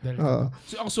nagalit dahil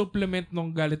So, ang supplement ng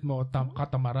galit mo,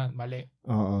 katamaran, mali.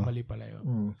 Mali pala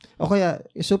yun. O kaya,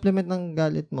 supplement ng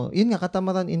galit mo, yun nga,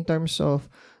 katamaran in terms of,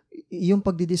 yung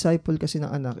pagdi-disciple kasi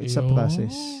ng anak, it's a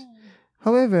process.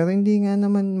 However, hindi nga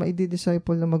naman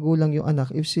maidi-disciple na magulang yung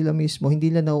anak if sila mismo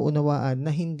hindi lang nauunawaan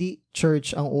na hindi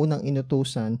church ang unang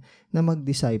inutusan na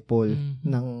mag-disciple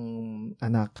ng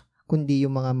anak, kundi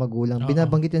yung mga magulang.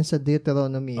 Binabanggit yan sa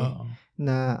Deuteronomy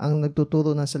na ang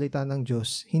nagtuturo ng salita ng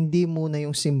Diyos, hindi muna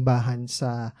yung simbahan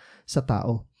sa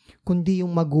tao, kundi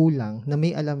yung magulang na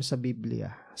may alam sa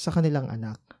Biblia sa kanilang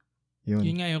anak.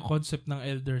 Yun nga yung concept ng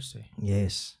elders eh.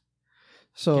 Yes.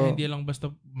 So, kaya hindi lang basta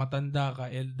matanda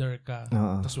ka, elder ka,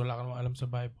 tapos wala ka naman alam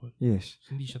sa Bible. Yes.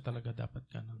 Hindi siya talaga dapat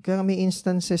ganun. Kaya may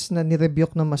instances na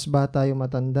nirebuke na mas bata yung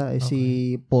matanda.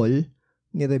 Si Paul,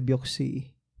 nirebuke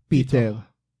si Peter.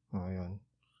 Yun.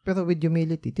 Pero with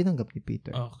humility, tinanggap ni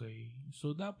Peter. Okay.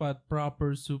 So, dapat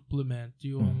proper supplement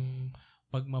yung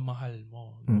pagmamahal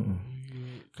mo.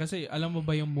 Kasi, alam mo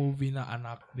ba yung movie na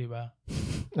Anak, di ba?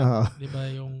 Di ba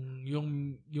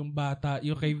yung bata,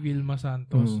 yung kay Vilma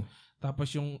Santos,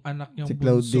 tapos yung anak niyang si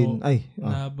Claudine.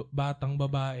 Na batang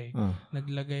babae,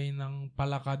 naglagay ng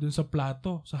palaka dun sa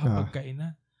plato sa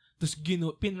hapagkainan. Tapos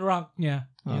pinrank niya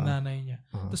yung nanay niya.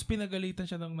 Tapos pinagalitan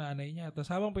siya ng nanay niya. Tapos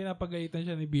habang pinapagalitan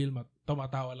siya ni Vilma,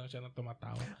 tumatawa lang siya ng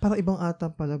tumatawa. Para ibang ata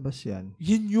palabas yan.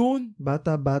 Yan yun!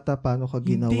 Bata-bata, paano ka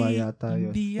ginawa yata yun?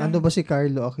 Hindi yan. Nando ba si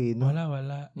Carlo Aquino?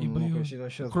 Wala. Iba yun.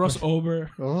 Okay, crossover.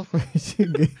 Okay,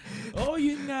 sige.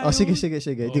 Yun nga yun.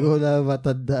 Sige. Hindi ko na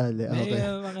matandaan. Okay.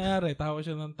 Nangyari, tawa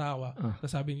siya ng tawa.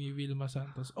 Tapos sabi ni Vilma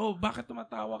Santos, bakit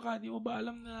tumatawa ka? Di mo ba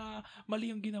alam na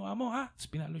mali yung ginawa mo, ha? Tapos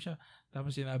pinalo siya.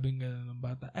 Tapos sinabing gano'n ng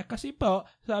bata. Kasi po,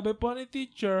 sabi po ni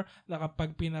teacher, na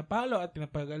kapag pinapalo at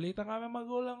pinapagalitan kami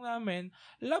magulang namin,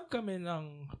 love kami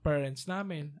ng parents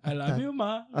namin. I love you,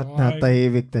 ma. At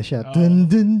natahimik na siya. Dun.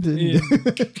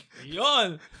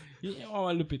 Yun yung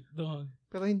malupit doon.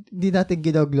 Pero hindi natin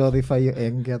ginaglorify yung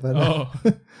anger.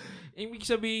 Ibig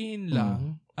sabihin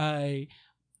lang ay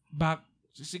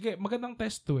sige, magandang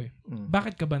test to eh.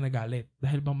 Bakit ka ba nagalit?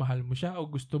 Dahil ba mahal mo siya o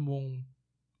gusto mong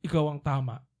ikaw ang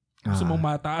tama? Gusto mong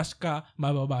mataas ka,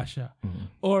 mababa siya.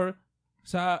 Or,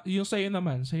 sa'yo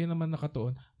naman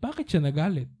nakatuon, bakit siya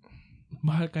nagalit?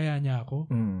 Mahal kaya niya ako?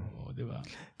 Di ba?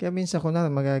 Kaya minsan kung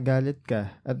magagalit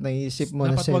ka at naisip mo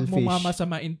dapat na selfish. Dapat wag mong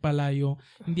mamasamain pala yung,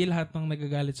 hindi lahat ng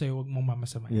nagagalit sa'yo, wag mong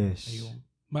mamasamain. Yes.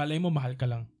 Malay mo, mahal ka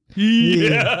lang.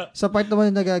 Yeah. Sa part naman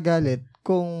na nagagalit,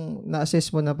 kung na-assess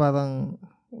mo na parang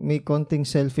may konting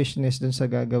selfishness dun sa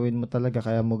gagawin mo talaga,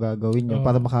 kaya mo gagawin yun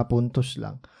para makapuntos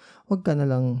lang. Huwag ka na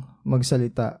lang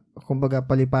magsalita. Kumbaga,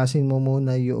 palipasin mo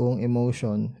muna yung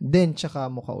emotion, then tsaka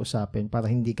mo kausapin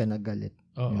para hindi ka nagalit.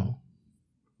 Oo.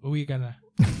 Uwi ka na.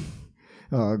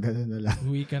 Ganun na lang.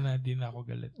 Uwi ka na, di na ako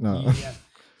galit. Yeah.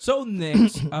 So,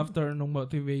 next, after nung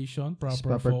motivation,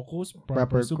 proper focus,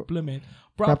 proper supplement,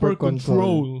 proper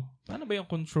control. Paano ba yung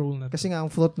control na to? Kasi nga, ang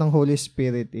fruit ng Holy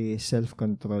Spirit is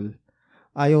self-control.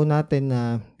 Ayaw natin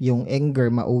na yung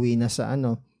anger mauwi na sa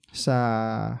sa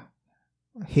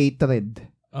hatred.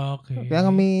 Okay. Kaya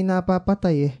nga may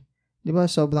napapatay eh. Di ba?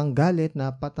 Sobrang galit,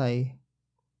 napatay.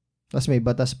 Tapos may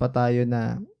batas pa tayo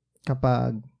na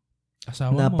kapag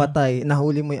asawa napatay,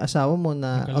 nahuli mo yung asawa mo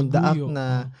na on the act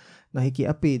na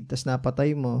nakikiapid, tapos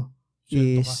napatay mo,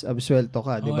 is absuelto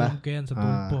ka, di ba? Alam ko yan sa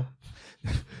tulpo.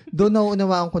 Doon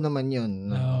nauunawaan ko naman yun.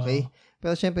 Okay?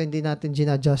 Pero syempre, hindi natin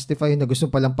gina-justify na gusto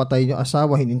palang patayin yung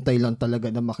asawa, hinintay lang talaga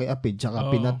na makiapid,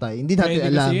 tsaka pinatay. Hindi natin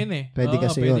alam. Kasi yun eh. Pwede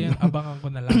kasi yun. Abangan ko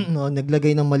na lang. No,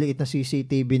 naglagay ng maliit na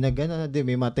CCTV na gano'n.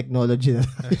 May mga technology na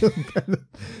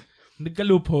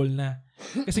Nagka-loophole na.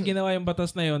 Kasi ginawa yung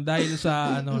batas na yon dahil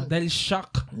sa dahil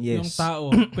shock yung tao,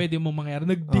 pwede mo mangyari.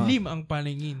 Nagdilim ang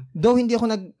paningin. Though hindi ako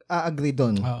nag-agree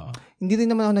doon. Hindi rin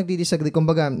naman ako nagdi-disagree.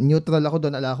 Kumbaga, neutral ako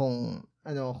doon. Ala akong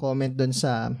comment doon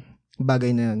sa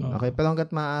bagay na yun. Okay? Pero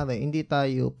hanggat maaari, hindi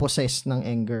tayo possessed ng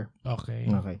anger. Okay.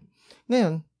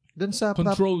 Ngayon, doon sa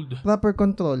proper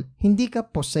control, hindi ka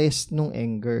possessed ng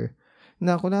anger.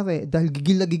 Na kunwari, dahil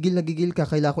gigil ka,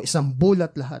 kailangan ko isang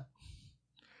bulat lahat.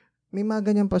 May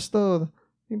mga ganyan, pastor.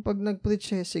 Yung pag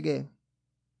nag-preach, sige.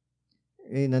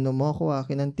 Nano mo ako,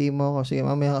 kinanti mo ako. Sige,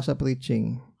 mamaya ka sa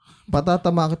preaching.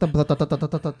 Patatama kita,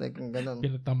 ganon.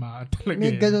 Pinatamaan talaga.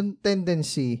 May ganon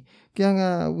tendency. Kaya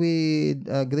nga, with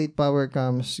great power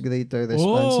comes greater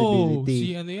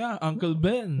responsibility. Uncle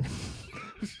Ben.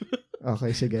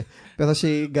 Okay, sige. Pero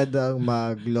si God ang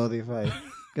mag-glorify.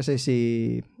 Kasi si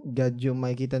God yung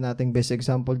makikita nating best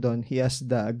example doon. He has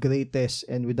the greatest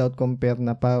and without compare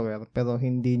na power, pero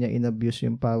hindi niya inabuse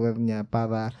yung power niya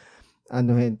para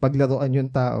paglaruan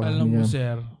yung tao. Alam mo,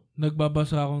 sir,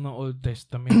 nagbabasa ako ng Old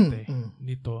Testament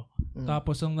dito.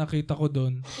 Tapos ang nakita ko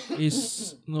doon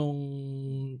is nung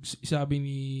sabi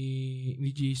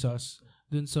ni Jesus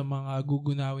doon sa mga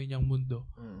gugunawin niyang mundo.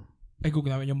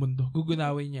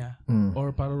 Gugunawin niya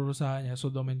or parurusahan niya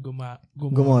Sodom and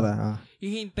Gomorrah.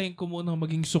 Hihintayin ko muna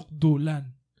maging sukdulan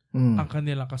ang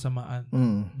kanilang kasamaan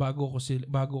bago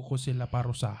ko sila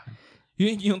parusahan.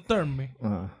 Yun yung term eh.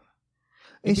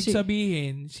 Ibig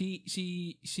sabihin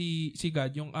si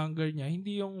God, yung anger niya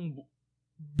hindi yung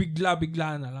bigla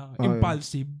na lang,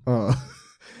 impulsive.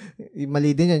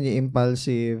 Mali din yan, yung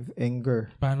impulsive anger.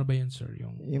 Paano ba yan, sir?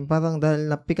 Yung parang dahil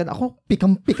napikan ako,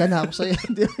 pikang-pika na ako sa'yo.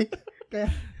 Kaya,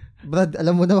 Brad,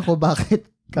 alam mo na ako bakit.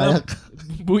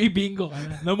 Buibingo ka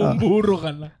na. Namumburo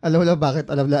ka na. Alam mo na bakit.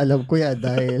 Alam ko yan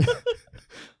dahil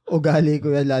ugali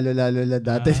ko yan lalo-lalo na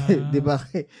dati. Di ba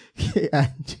kay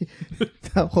Angie?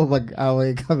 Ako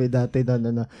mag-away kami dati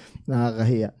na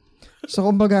nakakahiya. So,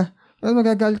 kumbaga,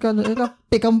 magagal ka,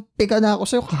 pikang-pika na ako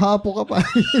sa'yo, kahapo ka pa.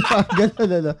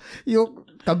 Gano'n, yung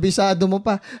kabisado mo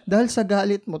pa. Dahil sa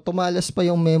galit mo, tumalas pa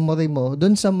yung memory mo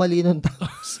dun sa mali ng tao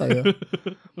sa'yo.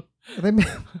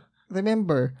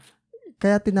 Remember,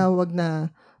 kaya tinawag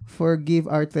na forgive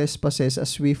our trespasses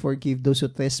as we forgive those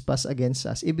who trespass against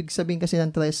us. Ibig sabihin kasi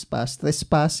ng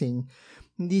trespassing,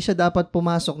 hindi siya dapat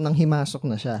pumasok nang himasok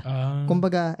na siya.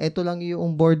 Kumbaga, ito lang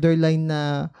yung borderline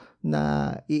na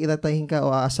iiratahin ka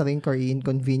o aasarin ka or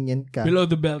i-inconvenient ka. Below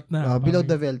the belt na. Below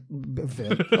the belt.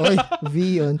 Oy, V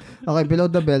yun. Okay, below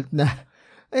the belt na.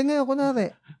 Ngayon,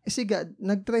 kunwari, God,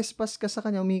 nag-trespass ka sa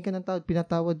kanya, humingi ka ng tawad,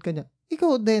 pinatawad ka niya.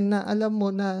 Ikaw din na alam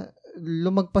mo na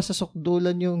lumagpas sa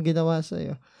sukdulan yung ginawa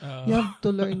sa'yo. You have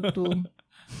to learn to...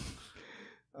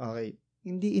 Okay.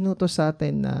 Hindi inutos sa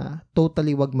atin na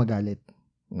totally wag magalit.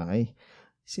 Okay?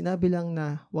 Sinabi lang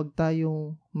na wag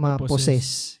tayong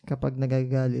ma-possess kapag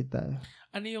nagagalit tayo.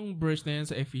 Ano yung verse na yan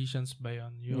sa Ephesians ba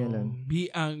yun? Yung be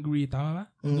angry, tama ba?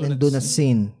 And do not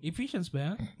sin. Ephesians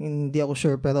ba yan? Hindi ako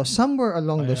sure, pero somewhere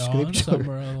along the scripture.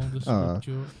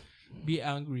 Be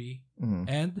angry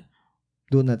and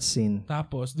do not sin.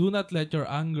 Tapos, do not let your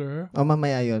anger...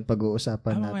 mamaya yun,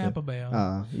 pag-uusapan natin. Mamaya pa ba yun?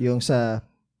 Yung sa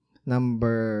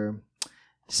number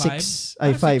 6.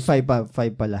 Ay, 5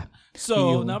 pala.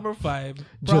 So, yung number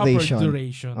 5, proper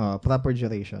duration. Proper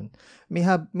duration.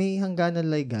 May hangganan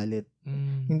lang galit.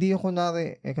 Hindi yung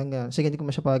kunwari, sige, hindi ko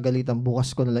masya pagalitan,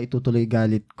 bukas ko nalang itutuloy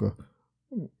galit ko.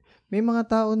 May mga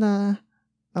tao na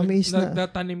amazed na.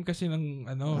 Nagtatanim kasi ng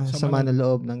sama na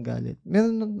loob ng galit.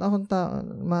 Meron akong tao,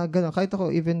 mga gano'n. Kahit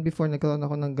ako, even before, nagkaroon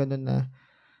ako ng gano'n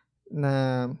na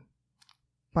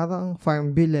parang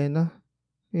farm bill no?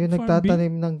 Yung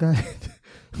nagtatanim ng galit.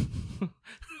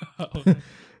 Okay.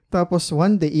 Tapos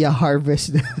one day,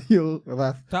 i-harvest yung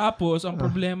wrath. Tapos, ang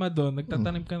problema doon,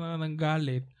 nagtatanim ka na ng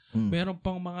galit, meron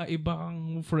pang mga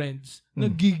ibang friends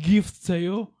nag-gift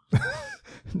sa'yo.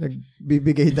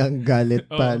 Nagbibigay ng galit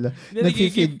pala.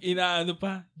 Nag-gift, inaano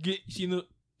pa,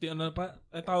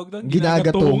 tawag doon?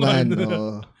 Ginagatungan.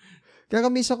 Kaya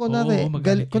kamisa kunwari,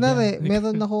 dyan.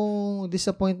 meron akong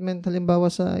disappointment halimbawa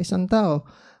sa isang tao,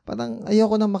 parang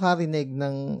ayoko na makarinig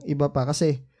ng iba pa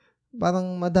kasi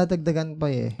parang madadagdagan pa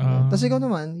eh. Tapos ikaw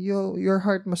naman, your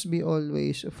heart must be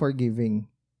always forgiving.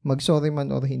 Mag-sorry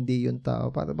man or hindi yung tao.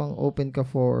 Para bang open ka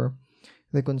for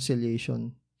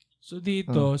reconciliation. So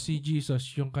dito, si Jesus,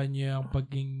 yung kanyang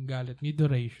pagiging galit, may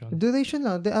duration. Duration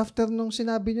lang. After nung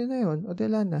sinabi niya na yun, o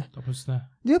wala na. Tapos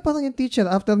na. Di ba parang yung teacher,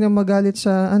 after niya magalit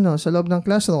sa loob ng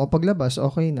classroom o paglabas,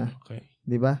 okay na. Okay.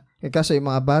 Di ba? Kasi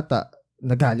yung mga bata,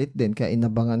 nagalit din kaya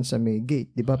inabangan sa may gate.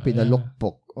 Di ba?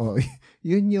 Pinalukpok.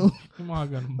 Yun yung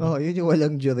mga ganun. Yun yung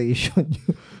walang duration.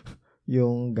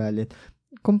 yung galit.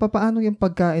 Kung paano yung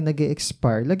pagkain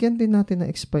nag-e-expire, lagyan din natin na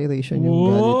expiration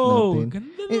yung galit natin. Ganda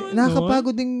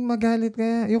nakakapagod ding magalit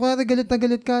kaya. Yung kaya galit na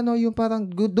galit ka, no? Yung parang,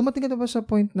 dumating ka na ba sa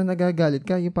point na nagagalit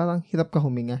ka, yung parang hirap ka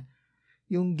huminga.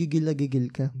 Yung gigil na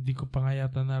gigil ka. Hindi ko pa nga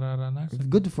yata nararanasan.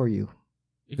 Good for you.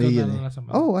 Ikaw nararanasan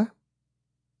ba? Oo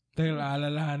Dahil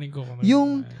alalahanin ko.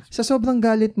 Yung sa sobrang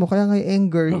galit mo, kaya nga yung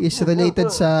anger is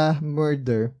related sa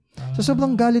murder. Sa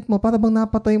sobrang galit mo, para bang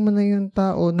napatay mo na yung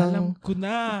tao ng alam ko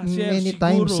na. Many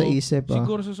times sa isip.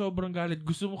 Siguro sa sobrang galit.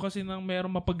 Gusto mo kasi nang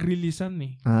mayroong mapag-releasean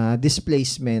eh.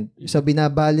 Displacement. So,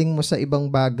 binabaling mo sa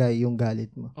ibang bagay yung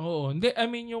galit mo. Oo. Hindi, I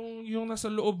mean, yung nasa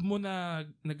loob mo na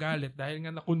galit dahil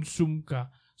nga na-consume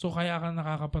ka. So, kaya ka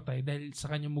nakakapatay dahil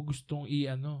sa kanya mo gustong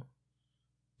diba?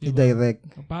 I-direct.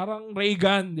 Parang ray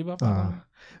gun, di ba?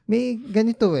 May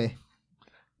ganito eh.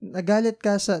 Nagagalit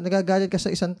ka sa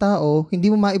isang tao,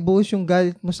 hindi mo maibuhos yung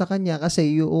galit mo sa kanya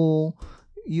kasi yung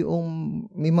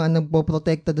may mga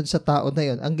nagpoprotekta doon sa tao na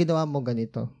yun. Ang ginawa mo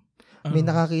ganito. May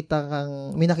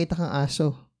nakita kang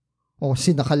aso. O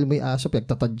sinakal mo yung aso,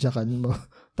 pinagtatadyakan mo.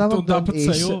 Tawag doon dapat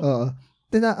sa'yo.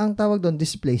 Ang tawag doon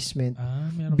displacement.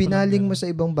 Binaling mo sa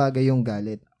ibang bagay yung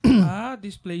galit.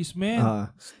 Displacement.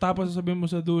 Tapos sasabihin mo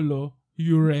sa dulo,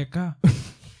 Eureka.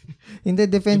 Hindi,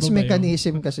 defense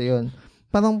mechanism kasi yun.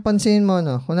 Parang pansin mo,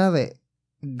 no? Kunwari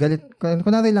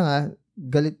lang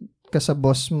galit ka sa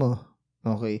boss mo.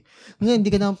 Okay. Ngayon, hindi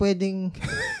ka naman pwedeng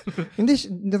hindi,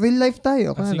 real life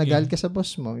tayo. Kung nagalit ka sa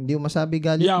boss mo, hindi mo masabi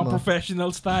galit mo.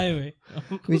 Professionals tayo eh.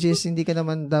 Which is, hindi ka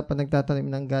naman dapat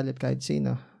nagtatanim ng galit kahit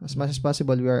sino. As much as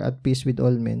possible, we are at peace with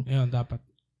all men. Yun, dapat.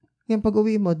 Ngayon, pag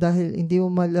uwi mo, dahil hindi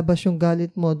mo malabas yung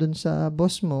galit mo dun sa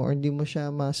boss mo or hindi mo siya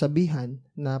masabihan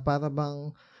na para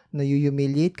bang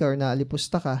na-humiliate ka or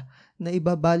naalipusta ka, na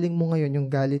ibabaling mo ngayon yung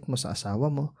galit mo sa asawa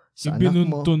mo, sa anak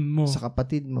mo, sa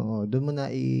kapatid mo. Doon mo na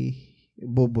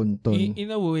ibubunton. In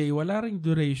a way, wala ring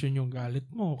duration yung galit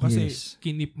mo kasi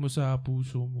kinip mo sa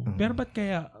puso mo. Pero ba't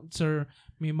kaya, sir,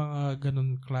 may mga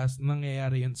ganun class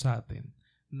nangyayari yan sa atin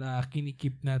na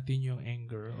kinikip natin yung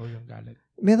anger o yung galit?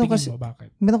 Meron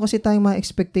kasi tayong mga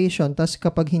expectation, tas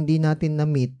kapag hindi natin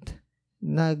na-meet,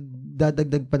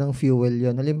 nagdadagdag pa ng fuel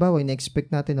yon. Halimbawa, ina-expect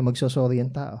natin na magsosorry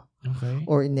yung tao. Okay.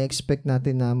 Or ina-expect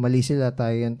natin na mali sila,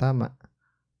 tayo yung tama.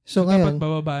 So ngayon, dapat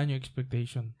bababaan yung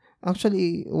expectation.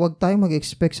 Actually, wag tayo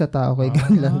mag-expect sa tao. Kaya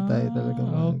lang tayo talaga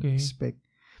mag-expect.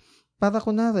 Para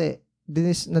kunwari,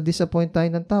 na-disappoint tayo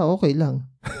ng tao, okay lang.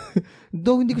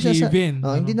 Though hindi ko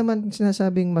hindi naman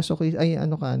sinasabing masokista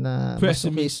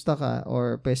ka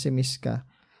or pessimist ka.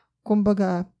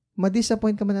 Kumbaga,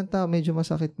 ma-disappoint ka man ng tao, medyo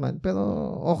masakit man. Pero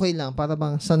okay lang, para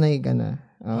bang sanay ka na.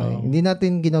 Okay. Hindi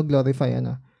natin gino-glorify,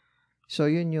 So,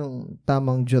 yun yung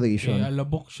tamang duration.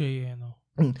 Alabok siya,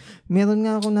 Meron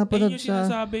nga akong napanood yung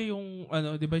sinasabi yung,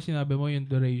 di ba sinabi mo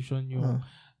yung duration, yung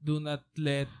do not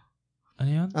let,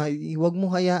 yan? Huwag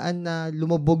mong hayaan na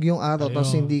lumubog yung araw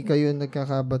tapos hindi kayo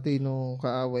nagkakabati nung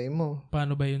kaaway mo.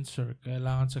 Paano ba yun, sir?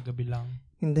 Kailangan sa gabi lang?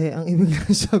 Hindi, ang ibig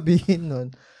sabihin nun,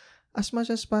 as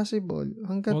much as possible,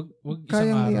 hanggat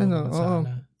kaya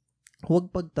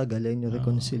huwag pagtagalin yung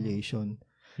reconciliation.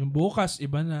 Yung bukas,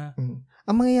 iba na.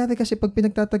 Ang mangyayari kasi pag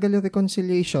pinagtatagal yung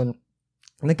reconciliation,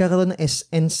 nagkakaroon ng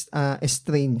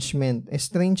estrangement.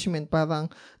 Estrangement, parang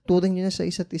turing nyo na sa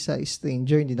isa't isa,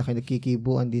 stranger, hindi na kayo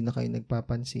nagkikibuan, hindi na kayo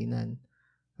nagpapansinan.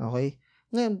 Okay?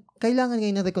 Ngayon, kailangan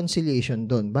ngayon ng reconciliation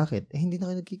doon. Bakit? Hindi na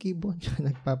kayo nagkikibuan,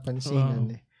 nagpapansinan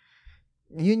eh.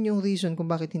 Yun yung reason kung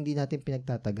bakit hindi natin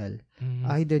pinagtatagal.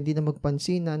 Either hindi na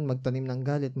magpansinan, magtanim ng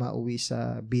galit, mauwi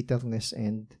sa bitterness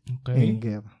and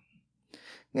anger.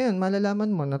 Ngayon,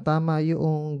 malalaman mo na tama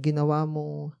yung ginawa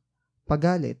mong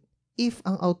pagalit if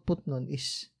ang output nun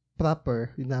is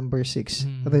proper, number 6,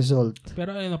 result.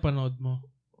 Pero ano napanood mo?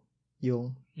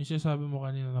 Yung sinasabi mo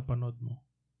kanina napanood mo.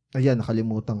 Ayan,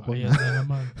 nakalimutan ko na. Ayan na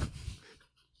naman.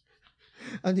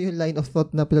 Ano yung line of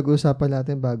thought na pinag-uusapan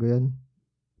natin bago yan?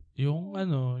 Yung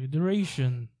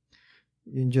duration.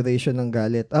 Yung duration ng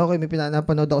galit. Okay, may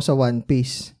napanood ako sa One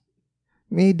Piece.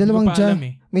 May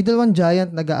dalawang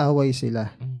giant nag-aaway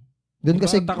sila. Doon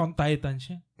kasi Attack on Titan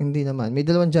siya. Hindi naman. May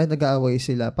dalawang giant nag-aaway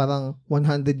sila. Parang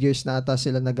 100 years na ata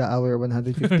sila nag-aaway or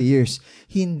 150 years.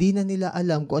 Hindi na nila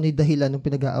alam kung ano yung dahilan ng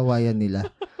pinag-aawayan nila.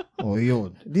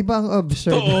 Yun. Di ba ang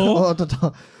absurd? Oo, totoo.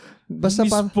 Basta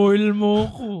spoil mo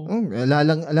ko.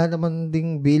 Ala naman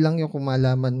ding bilang yung kung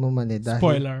malaman mo man dahil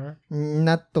spoiler.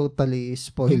 Not totally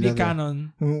spoiler. Hindi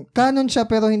canon. Canon siya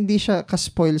pero hindi siya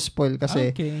ka-spoil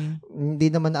kasi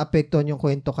hindi naman naapektuhan yung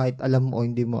kwento kahit alam mo o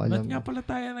hindi mo alam. Ba't nga pala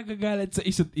tayo nagagalit sa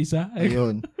isa't isa?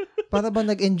 Ayun. Para ba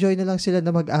nag-enjoy na lang sila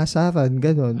na mag-asaran,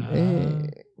 ganun.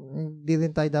 Hindi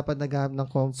rin tayo dapat naghahanap ng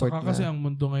comfort. Saka kasi ang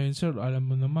mundo ngayon, sir, alam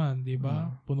mo naman, di ba?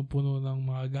 Puno-puno ng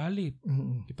mga galit.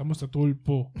 Kita mo sa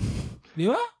tulpo. Di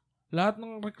ba? Lahat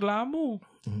ng reklamo.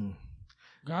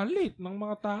 Galit ng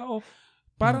mga tao.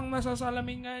 Parang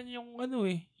nasasalamin nga yung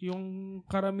yung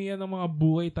karamihan ng mga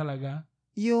buhay talaga.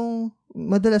 Yung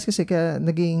madalas kasi kaya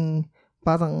naging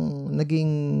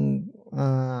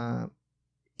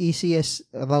easiest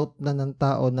route na ng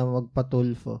tao na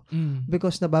magpatulfo.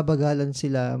 Because nababagalan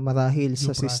sila marahil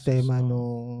sa sistema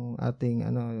nung ating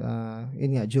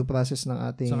due process ng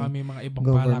ating saka may mga ibang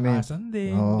government. Palakasan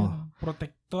din.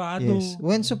 Protektado. Yes.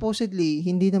 When supposedly,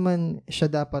 hindi naman siya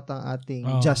dapat ang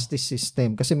ating justice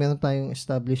system. Kasi meron tayong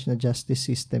established na justice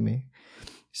system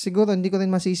Siguro, hindi ko rin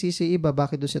masisisi iba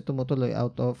bakit doon siya tumutuloy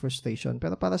out of frustration.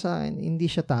 Pero para sa akin, hindi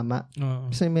siya tama.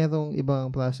 Kasi merong ibang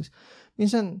process.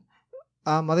 Minsan,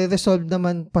 mariresolve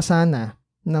naman pa sana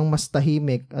ng mas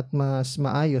tahimik at mas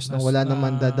maayos nang wala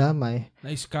naman dadamay.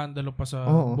 Na-iskandalo pa sa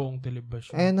buong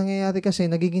telebisyon. Nangyayari kasi,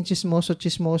 nagiging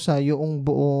chismosa yung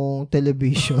buong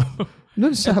television.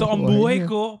 Ito ang buhay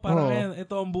ko. Parang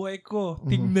ito ang buhay ko.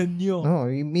 Tingnan nyo.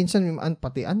 Minsan,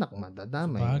 pati anak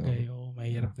madadamay. Sabagay,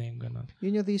 mahirap na yung ganun.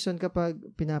 Yun yung reason kapag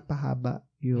pinapahaba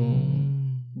yung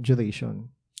duration.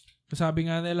 Sabi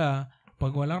nga nila,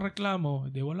 pag walang reklamo,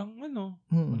 walang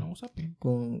walang usapin.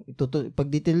 Kung pag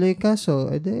dituloy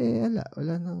kaso,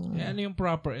 wala nang... ano yung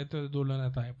proper, ito dulo na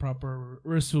tayo, proper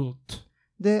result.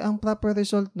 Ang proper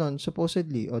result nun,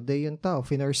 supposedly, yung tao,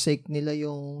 finorsake nila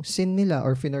yung sin nila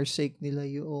or finorsake nila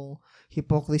yung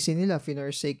hypocrisy nila,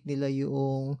 finorsake nila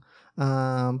yung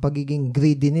pagiging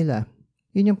greedy nila.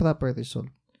 Yun yung proper result.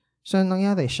 So,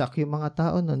 nangyari, shock yung mga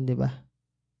tao nun, di ba?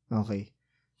 Okay.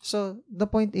 So, the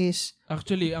point is...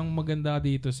 Actually, ang maganda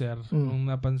dito, sir, kung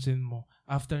napansin mo,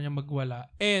 after niya magwala,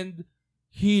 and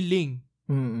healing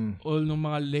all ng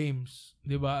mga lames,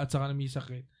 di ba? At saka na may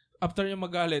sakit. After niya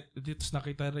magalit, dito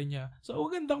nakita rin niya. So,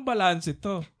 magandang balance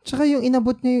ito. Tsaka yung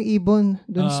inabot niya yung ibon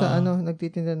dun sa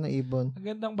nagtitinda ng ibon.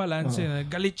 Magandang balance.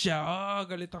 Galit siya.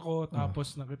 Galit ako.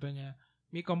 Tapos nakita niya,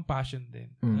 may compassion din.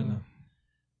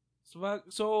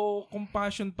 So,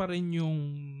 compassion pa rin yung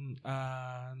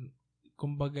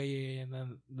kumbaga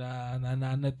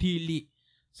nananatili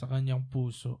sa kanyang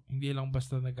puso. Hindi lang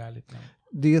basta nagalit lang.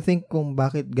 Do you think kung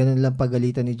bakit ganun lang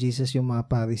pagalitan ni Jesus yung mga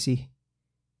Pharisee?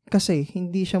 Kasi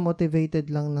hindi siya motivated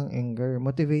lang ng anger.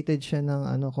 Motivated siya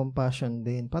ng compassion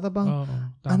din. Para bang,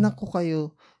 anak ko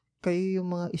kayo yung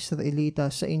mga Israelita,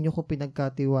 sa inyo ko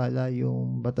pinagkatiwala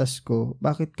yung batas ko.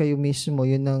 Bakit kayo mismo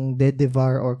yun ang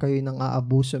de-devour or kayo nang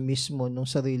aabuso mismo ng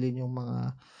sarili niyong mga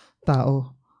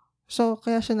tao? So,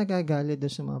 kaya siya nagagalit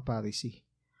doon sa mga Pharisee.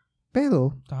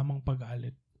 Pero, tamang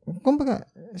pag-alit. Kumbaga,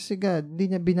 si God, di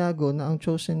niya binago na ang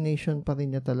chosen nation pa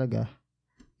rin niya talaga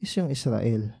is yung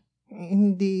Israel.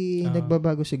 Hindi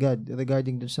nagbabago si God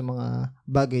regarding doon sa mga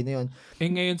bagay na yun.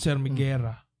 Ngayon, sir, may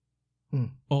gera.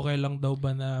 Okay lang daw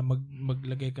ba na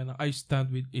maglagay ka ng I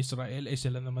stand with Israel?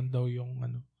 Sila naman daw yung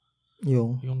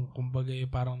yung kumbaga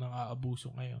parang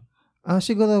nang-aabuso ngayon.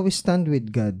 Siguro we stand with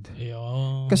God.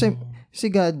 Ayun. Kasi si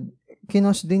God,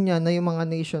 kinos din niya na yung mga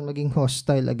nation maging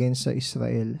hostile against sa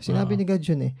Israel. Sinabi ni God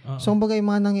yun So, kumbaga yung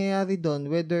mga nangyayari doon,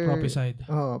 whether...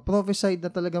 prophesied na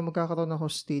talaga magkakaroon ng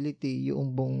hostility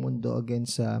yung buong mundo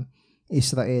against sa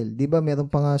Israel. Di ba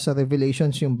meron pa nga sa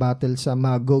Revelations yung battle sa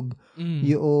Magog,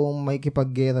 yung may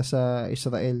kipaggera sa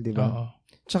Israel, di ba?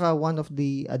 Tsaka one of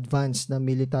the advanced na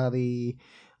military...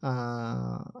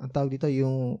 ang tawag dito,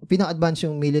 yung pinaka-advance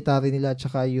yung military nila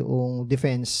tsaka yung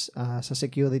defense sa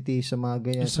security sa mga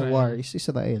ganyan sa war is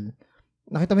Israel.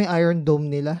 Nakita mo yung Iron Dome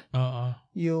nila?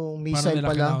 Yung missile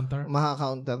pa lang,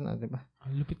 maka-counter na, di ba?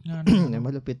 Malupit nga.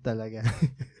 Malupit talaga.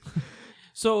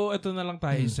 So, ito na lang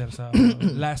tayo, sir, sa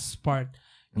last part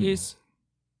is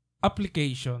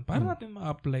application. Paano natin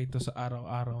ma-apply ito sa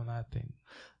araw-araw natin?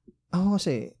 Ako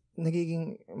kasi,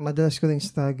 madalas ko rin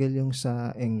struggle yung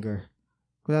sa anger.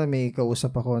 Kung may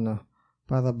kausap ako,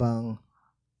 para bang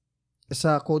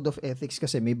sa code of ethics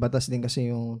kasi may batas din kasi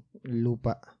yung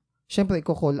lupa. Siyempre,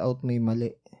 i-call out mo yung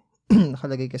mali.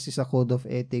 Nakalagay kasi sa Code of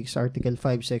Ethics, Article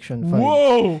 5, Section 5.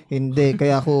 Wow! Hindi,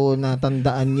 kaya ako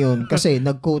natandaan yun. Kasi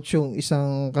nag-coach yung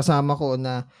isang kasama ko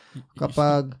na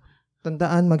kapag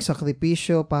tandaan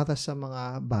magsakripisyo para sa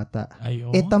mga bata.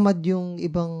 Ayun. Tamad yung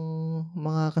ibang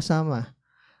mga kasama.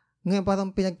 Ngayon, parang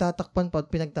pinagtatakpan pa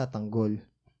at pinagtatanggol.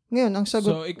 Ngayon, ang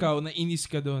sagot... So, ikaw, nainis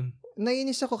ka doon?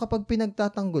 Nainis ako kapag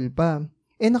pinagtatanggol pa.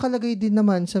 Nakalagay din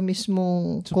naman sa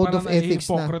mismong Code of Ethics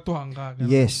na... So, parang ka.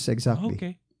 Ganun. Yes, exactly.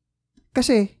 Okay.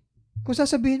 Kasi, kung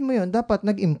sasabihin mo yon dapat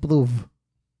nag-improve.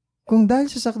 Kung dahil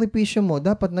sa sakripisyo mo,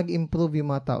 dapat nag-improve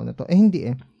yung mga tao na to.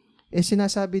 Hindi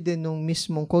sinasabi din nung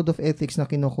mismong Code of Ethics na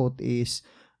kino-quote is,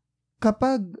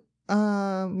 kapag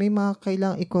may mga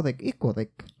kailangang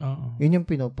i-correct. Yun yung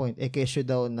pinopoint. Kesyo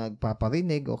daw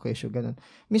nagpaparinig o kesyo ganun.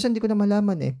 Minsan di ko na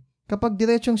malaman Kapag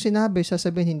diretsong sinabi,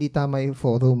 sasabihin hindi tama yung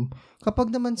forum. Kapag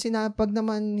naman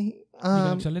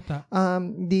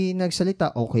di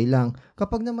nagsalita, okay lang.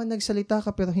 Kapag naman nagsalita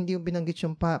ka pero hindi yung binanggit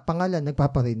yung pangalan,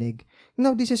 nagpaparinig.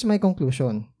 Now, this is my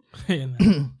conclusion.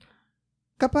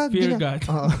 Kapag fear God.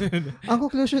 Ang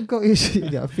conclusion ko is,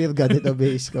 fear God and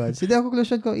obey His commands. Ang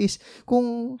conclusion ko is,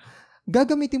 kung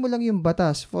gagamitin mo lang yung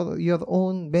batas for your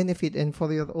own benefit and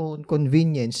for your own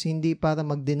convenience, hindi para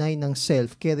mag-deny ng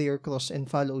self, carry your cross, and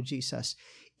follow Jesus.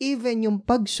 Even yung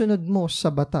pagsunod mo sa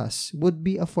batas would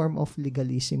be a form of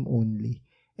legalism only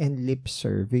and lip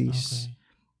service.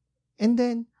 Okay. And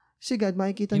then, si God,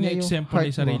 makikita niya yung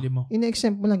heart mo. Sarili mo.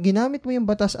 Ina-exempt mo lang. Ginamit mo yung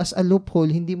batas as a loophole,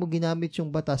 hindi mo ginamit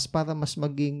yung batas para mas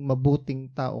maging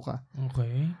mabuting tao ka.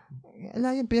 Okay.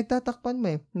 Ala yan, pinagtatakpan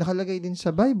mo Nakalagay din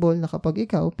sa Bible na kapag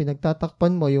ikaw,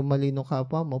 pinagtatakpan mo yung mali ng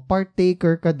kapwa mo,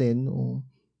 partaker ka din ng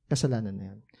kasalanan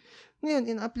na yan. Ngayon,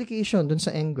 in application dun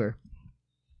sa anger,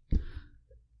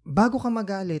 bago ka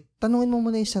magalit, tanungin mo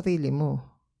muna yung sarili mo.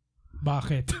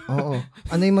 Bakit? Oo.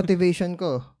 Ano yung motivation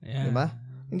ko? Yeah. Diba?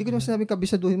 Hindi ko naman sinabing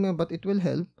kabisaduhin mo yun, but it will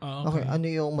help. Okay. Ano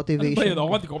yung motivation? Ano ba yun?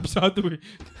 Ako, hindi ko kabisado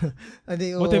Ano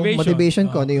yung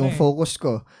motivation ko? Ano yung focus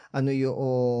ko? Ano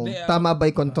yung tama ba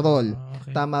yung control?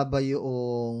 Okay. Tama ba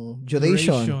yung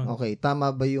duration? Okay.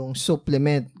 Tama ba yung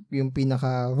supplement? Yung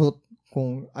pinaka-root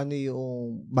kung ano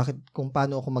yung, bakit, kung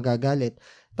paano ako magagalit?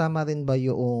 Tama rin ba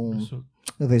yung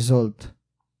result?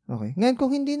 Okay. Ngayon,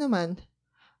 kung hindi naman,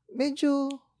 medyo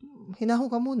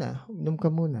hinahon ka muna. Inom ka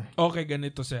muna. Okay,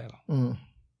 ganito, sir.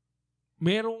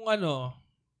 Merong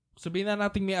sabihin na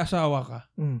natin may asawa ka.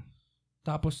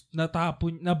 Tapos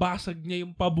nabasag niya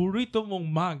yung paborito mong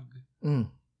mug.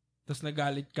 Tapos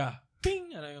nagalit ka. Ping!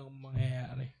 Ano yung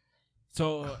mangyayari?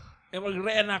 So,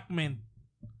 mag-reenactment.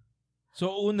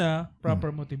 So, una, proper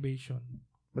motivation.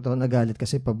 Ba't ako nagalit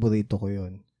kasi paborito ko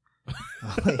yun?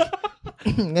 Okay.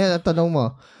 Ngayon, tanong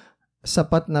mo,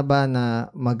 sapat na ba na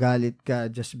magalit ka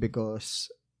just because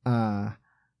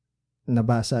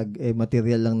nabasag,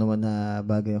 material lang naman na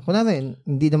bagay. Kunwari,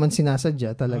 hindi naman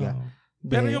sinasadya talaga.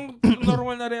 Pero yung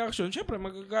normal na reaction, syempre,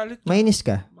 magagalit ka. Mainis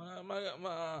ka.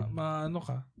 Ano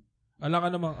ka. Ala ka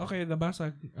naman, okay,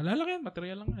 nabasag. Ala lang yan,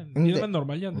 material lang yan. Hindi naman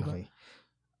normal yan, di ba? Okay.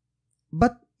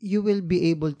 But you will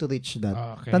be able to reach that.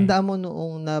 Okay. Tandaan mo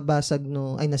noong nabasag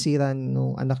nasira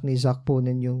nung anak ni Zach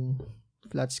Ponen yung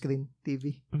flat screen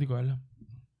TV. Hindi ko alam.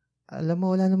 Alam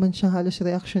mo, wala naman siyang halos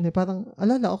reaction Parang,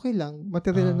 okay lang.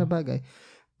 Material na bagay.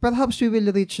 Perhaps we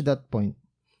will reach that point.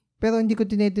 Pero hindi ko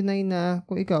dinedeny na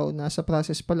kung ikaw, nasa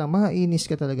process pa lang,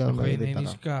 mainis ka talaga. Okay,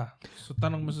 nainis ka. So,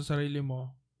 tanong mo sa sarili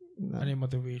mo, ano yung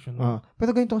motivation mo?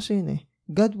 Pero ganito kasi yun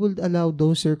God will allow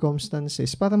those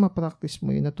circumstances para ma-practice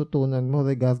mo yung natutunan mo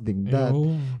regarding that.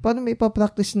 Paano may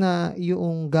pa-practice na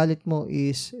yung galit mo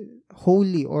is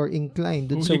holy or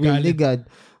inclined dun sa will ni God.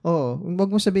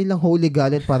 Wag mo sabihin lang holy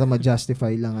galit para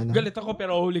ma-justify lang. Galit ako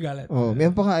pero holy galit.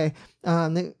 Meron pa nga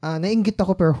nainggit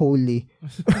ako pero holy.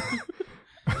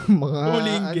 Mga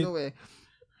holy inggit.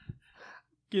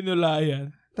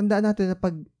 Kinulayan. Tandaan natin na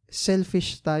pag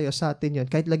selfish tayo sa atin yun,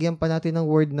 kahit lagyan pa natin ng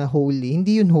word na holy,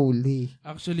 hindi yun holy.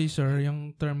 Actually, sir,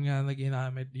 yung term nga na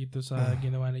ginamit dito sa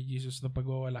ginawa ni Jesus na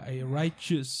pagwawala ay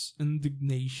righteous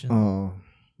indignation.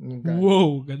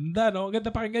 Wow, ganda, no?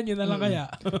 Ganda pakinggan yun na lang kaya.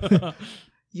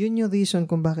 Yun yung reason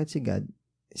kung bakit si God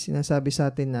sinasabi sa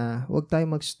atin na huwag tayo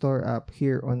mag-store up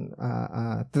here on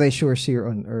treasures here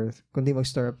on earth, kundi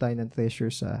mag-store up tayo ng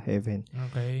treasures sa heaven.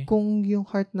 Okay. Kung yung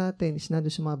heart natin is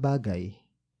nado sa mga bagay,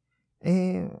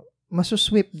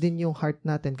 masusweep din yung heart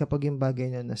natin kapag yung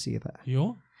bagay na nasira.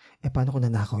 Yo? Paano kung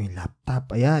nanakaw yung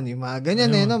laptop? Ayan, yung mga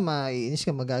ganyan maiinis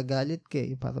ka, magagalit ka,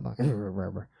 para bang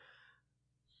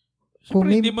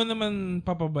Siyempre, hindi mo naman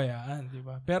papabayaan, di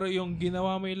ba? Pero yung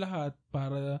ginawa mo yung lahat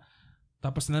para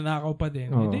tapos nanakaw pa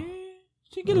din, hindi,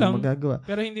 Sige lang. Magagawa.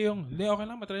 Pero hindi okay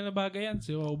lang, material na bagay yan.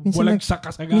 So, bulagsak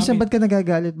ka sa gamit. Minsan ba't ka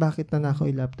nagagalit? Bakit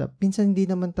nanakaw yung laptop? Minsan hindi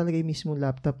naman talaga yung mismo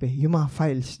laptop eh. Yung mga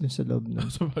files dun sa loob nun.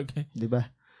 Sa bagay. Diba?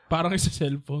 Parang sa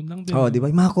cellphone lang din. Diba?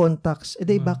 Yung mga contacts.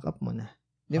 Backup mo na.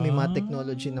 May mga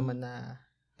technology naman na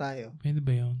tayo. Pwede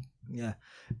ba yun? Yeah.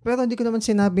 Pero hindi ko naman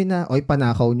sinabi na,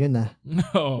 panakaw nyo na.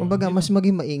 Kumbaga, mas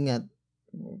maging maingat.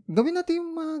 Gawin natin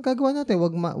yung mga gagawa natin.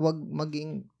 Wag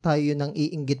maging tayo nang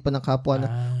iinggit pa ng kapwa na,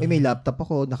 may laptop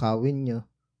ako, nakawin nyo.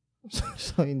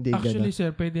 So, hindi Actually,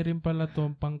 sir, pwede rin pala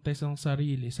itong pang-test ng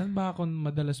sarili. Saan ba ako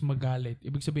madalas magalit?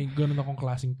 Ibig sabihin, gano'n akong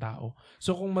klaseng tao.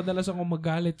 So, kung madalas akong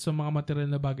magalit sa mga material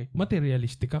na bagay,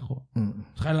 materialistic ako.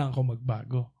 So, kailangan ko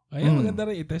magbago. Ayan, maganda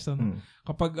rin i-test.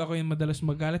 Kapag ako yung madalas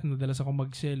magalit, madalas ako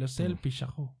magselos, selfish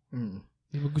ako.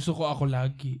 Diba, gusto ko ako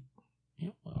lagi.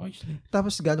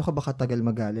 Tapos gaano ka ba katagal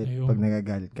magalit pag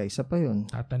nagagalit ka? Isa pa yun.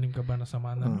 Tatanim ka ba na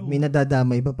sama na loob? May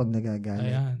nadadamay ba pag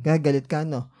nagagalit? Ayan. Gagalit ka,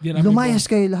 no? Lumayas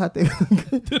kayo lahat.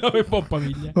 Di namin po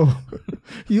pamilya.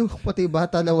 Yung pati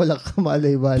bata na walang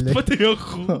kamalay-balay. Pati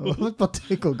ako.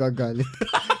 Pati ko gagalit.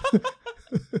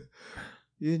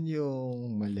 Yun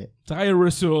yung mali. Saka yung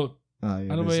result.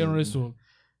 Ano ba yung result?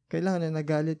 Kailangan na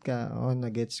nagalit ka.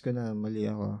 Nagets ko na, mali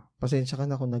ako. Pasensya ka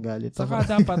na kung nagalit ako.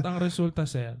 Saka dapat ang resulta,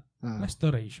 sir,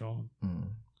 restoration.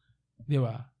 Di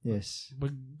ba? Yes.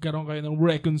 Magkaroon kayo ng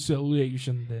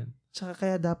reconciliation din. Saka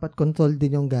kaya dapat control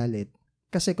din yung galit.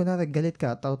 Kasi kunwari galit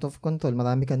ka, out of control,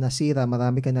 marami ka nasira,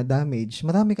 marami ka na damage,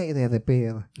 marami ka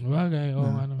i-repair. Bagay,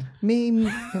 ano.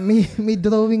 May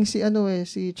drawing si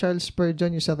Charles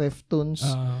Spurgeon yung sa Reftoons.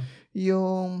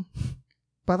 Yung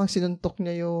parang sinuntok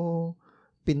niya yung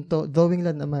pinto. Drawing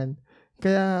lang naman.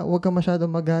 Kaya huwag ka masyadong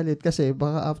magalit kasi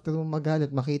baka after mo magalit,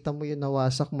 makita mo yung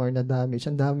nawasak mo or na damage.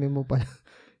 Ang dami mo pa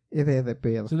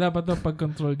i-repair. So, dapat to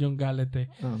pag-control yung galit eh.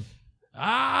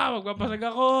 Magpapasag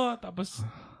ako. Tapos,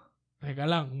 teka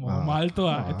lang, mahal to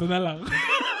Ito na lang.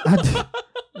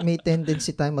 May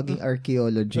tendency tayo maging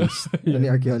archaeologist.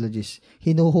 Archaeologist.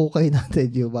 Hinuhukay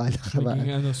natin yung bahala ka ba?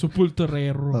 Maging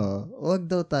supulturero. Huwag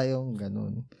daw tayong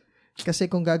ganun. Kasi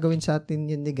kung gagawin sa atin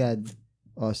yun ni God,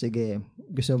 sige,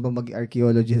 gusto mo ba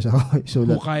mag-archaeologist ako?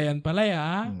 Isulat. Hukayan pala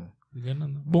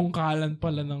Ganun. Bungkalan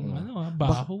pala ng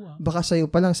baho. Baka sa'yo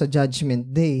pa lang sa judgment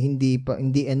day,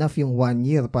 hindi enough yung 1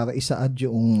 year para isaad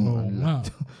yung...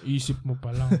 Isip mo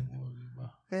pa lang. Diba?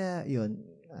 Kaya yun,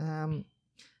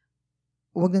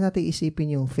 huwag na natin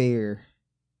isipin yung fair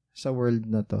sa world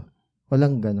na to.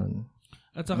 Walang ganun.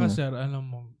 At saka sir, alam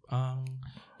mo, ang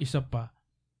isa pa,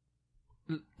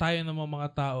 tayo naman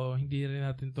mga tao, hindi rin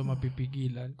natin to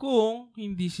mapipigilan kung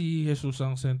hindi si Jesus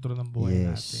ang sentro ng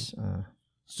buhay natin.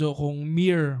 So, kung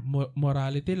mere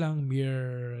morality lang,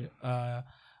 mere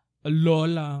law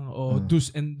lang, o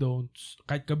do's and don'ts,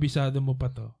 kahit kabisado mo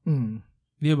pa to.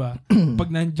 Di ba? Pag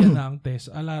nandiyan na ang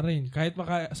test, ala rin. Kahit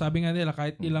sabi nga nila,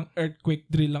 kahit ilang earthquake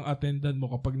drill lang attendan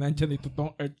mo, kapag nandiyan ito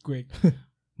tong earthquake,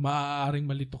 maaaring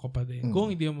malito ka pa din.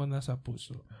 Kung hindi mo nasa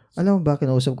puso. Alam mo ba,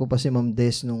 kinausap ko pa si Ma'am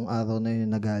Des nung araw na yun,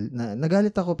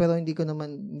 nagalit ako, pero hindi ko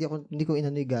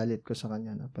inano'y galit ko sa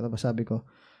kanya. Pero sabi ko,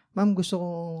 Ma'am, gusto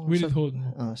kong... Hold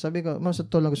mo. Sabi ko, Ma'am, sa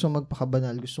totoo lang, gusto kong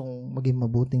magpakabanal, gusto kong maging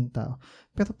mabuting tao.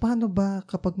 Pero paano ba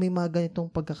kapag may mga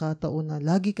ganitong pagkakataon na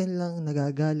lagi ka lang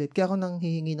nagagalit? Kaya ako nang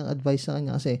hihingi ng advice sa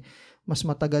kanya kasi mas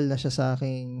matagal na siya sa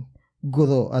aking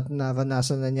guro at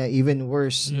naranasan na niya even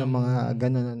worse na mga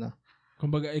gano'n .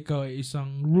 Kumbaga ikaw ay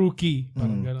isang rookie.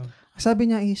 Parang gano'n.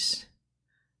 Sabi niya is,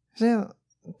 Sir,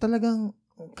 talagang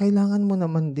kailangan mo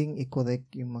naman ding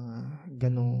i-correct yung mga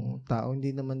ganong tao.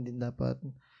 Hindi naman din dapat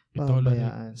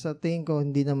pabayaan. Sa tingin ko,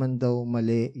 hindi naman daw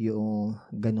mali yung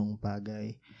ganong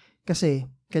bagay. Kasi,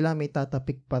 kailangan may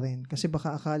tatapik pa rin. Kasi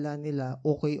baka akala nila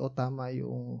okay o tama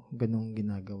yung ganong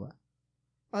ginagawa.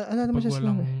 Ano naman siya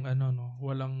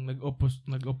walang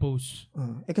nag-oppose.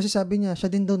 Kasi sabi niya, siya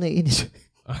din daw naiinis.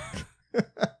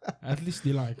 At least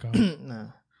di lang ikaw.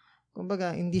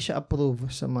 Kumbaga, hindi siya approve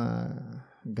sa mga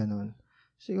ganon.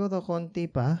 Siguro,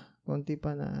 konti pa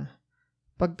na.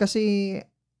 Pag kasi,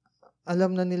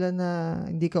 alam na nila na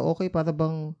hindi ka okay, para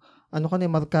bang,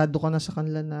 markado ka na sa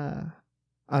kanila na,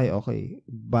 ay, okay,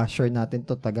 basher natin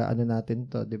to, taga-ano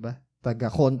natin to, di ba?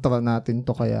 Taga-kontra natin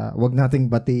to, kaya wag nating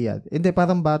batiyan. Hindi,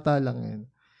 parang bata lang yan.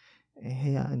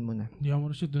 Hayaan mo na. Hindi mo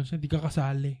na siya doon, hindi ka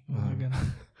kasali.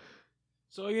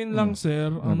 So, yun lang, sir.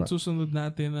 Ang susunod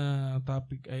natin na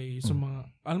topic ay sa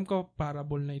mga, alam ko,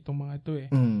 parable na itong mga ito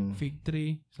Fig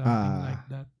tree, something like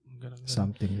that. Ganun.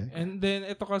 Something like that. And then,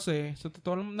 ito kasi, sa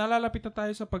totoo, nalalapit na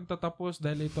tayo sa pagtatapos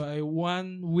dahil ito ay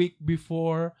 1 week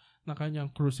before na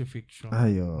kanyang crucifixion.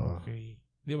 Ayo. Okay.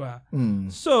 Di ba?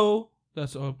 So,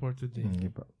 that's all for today.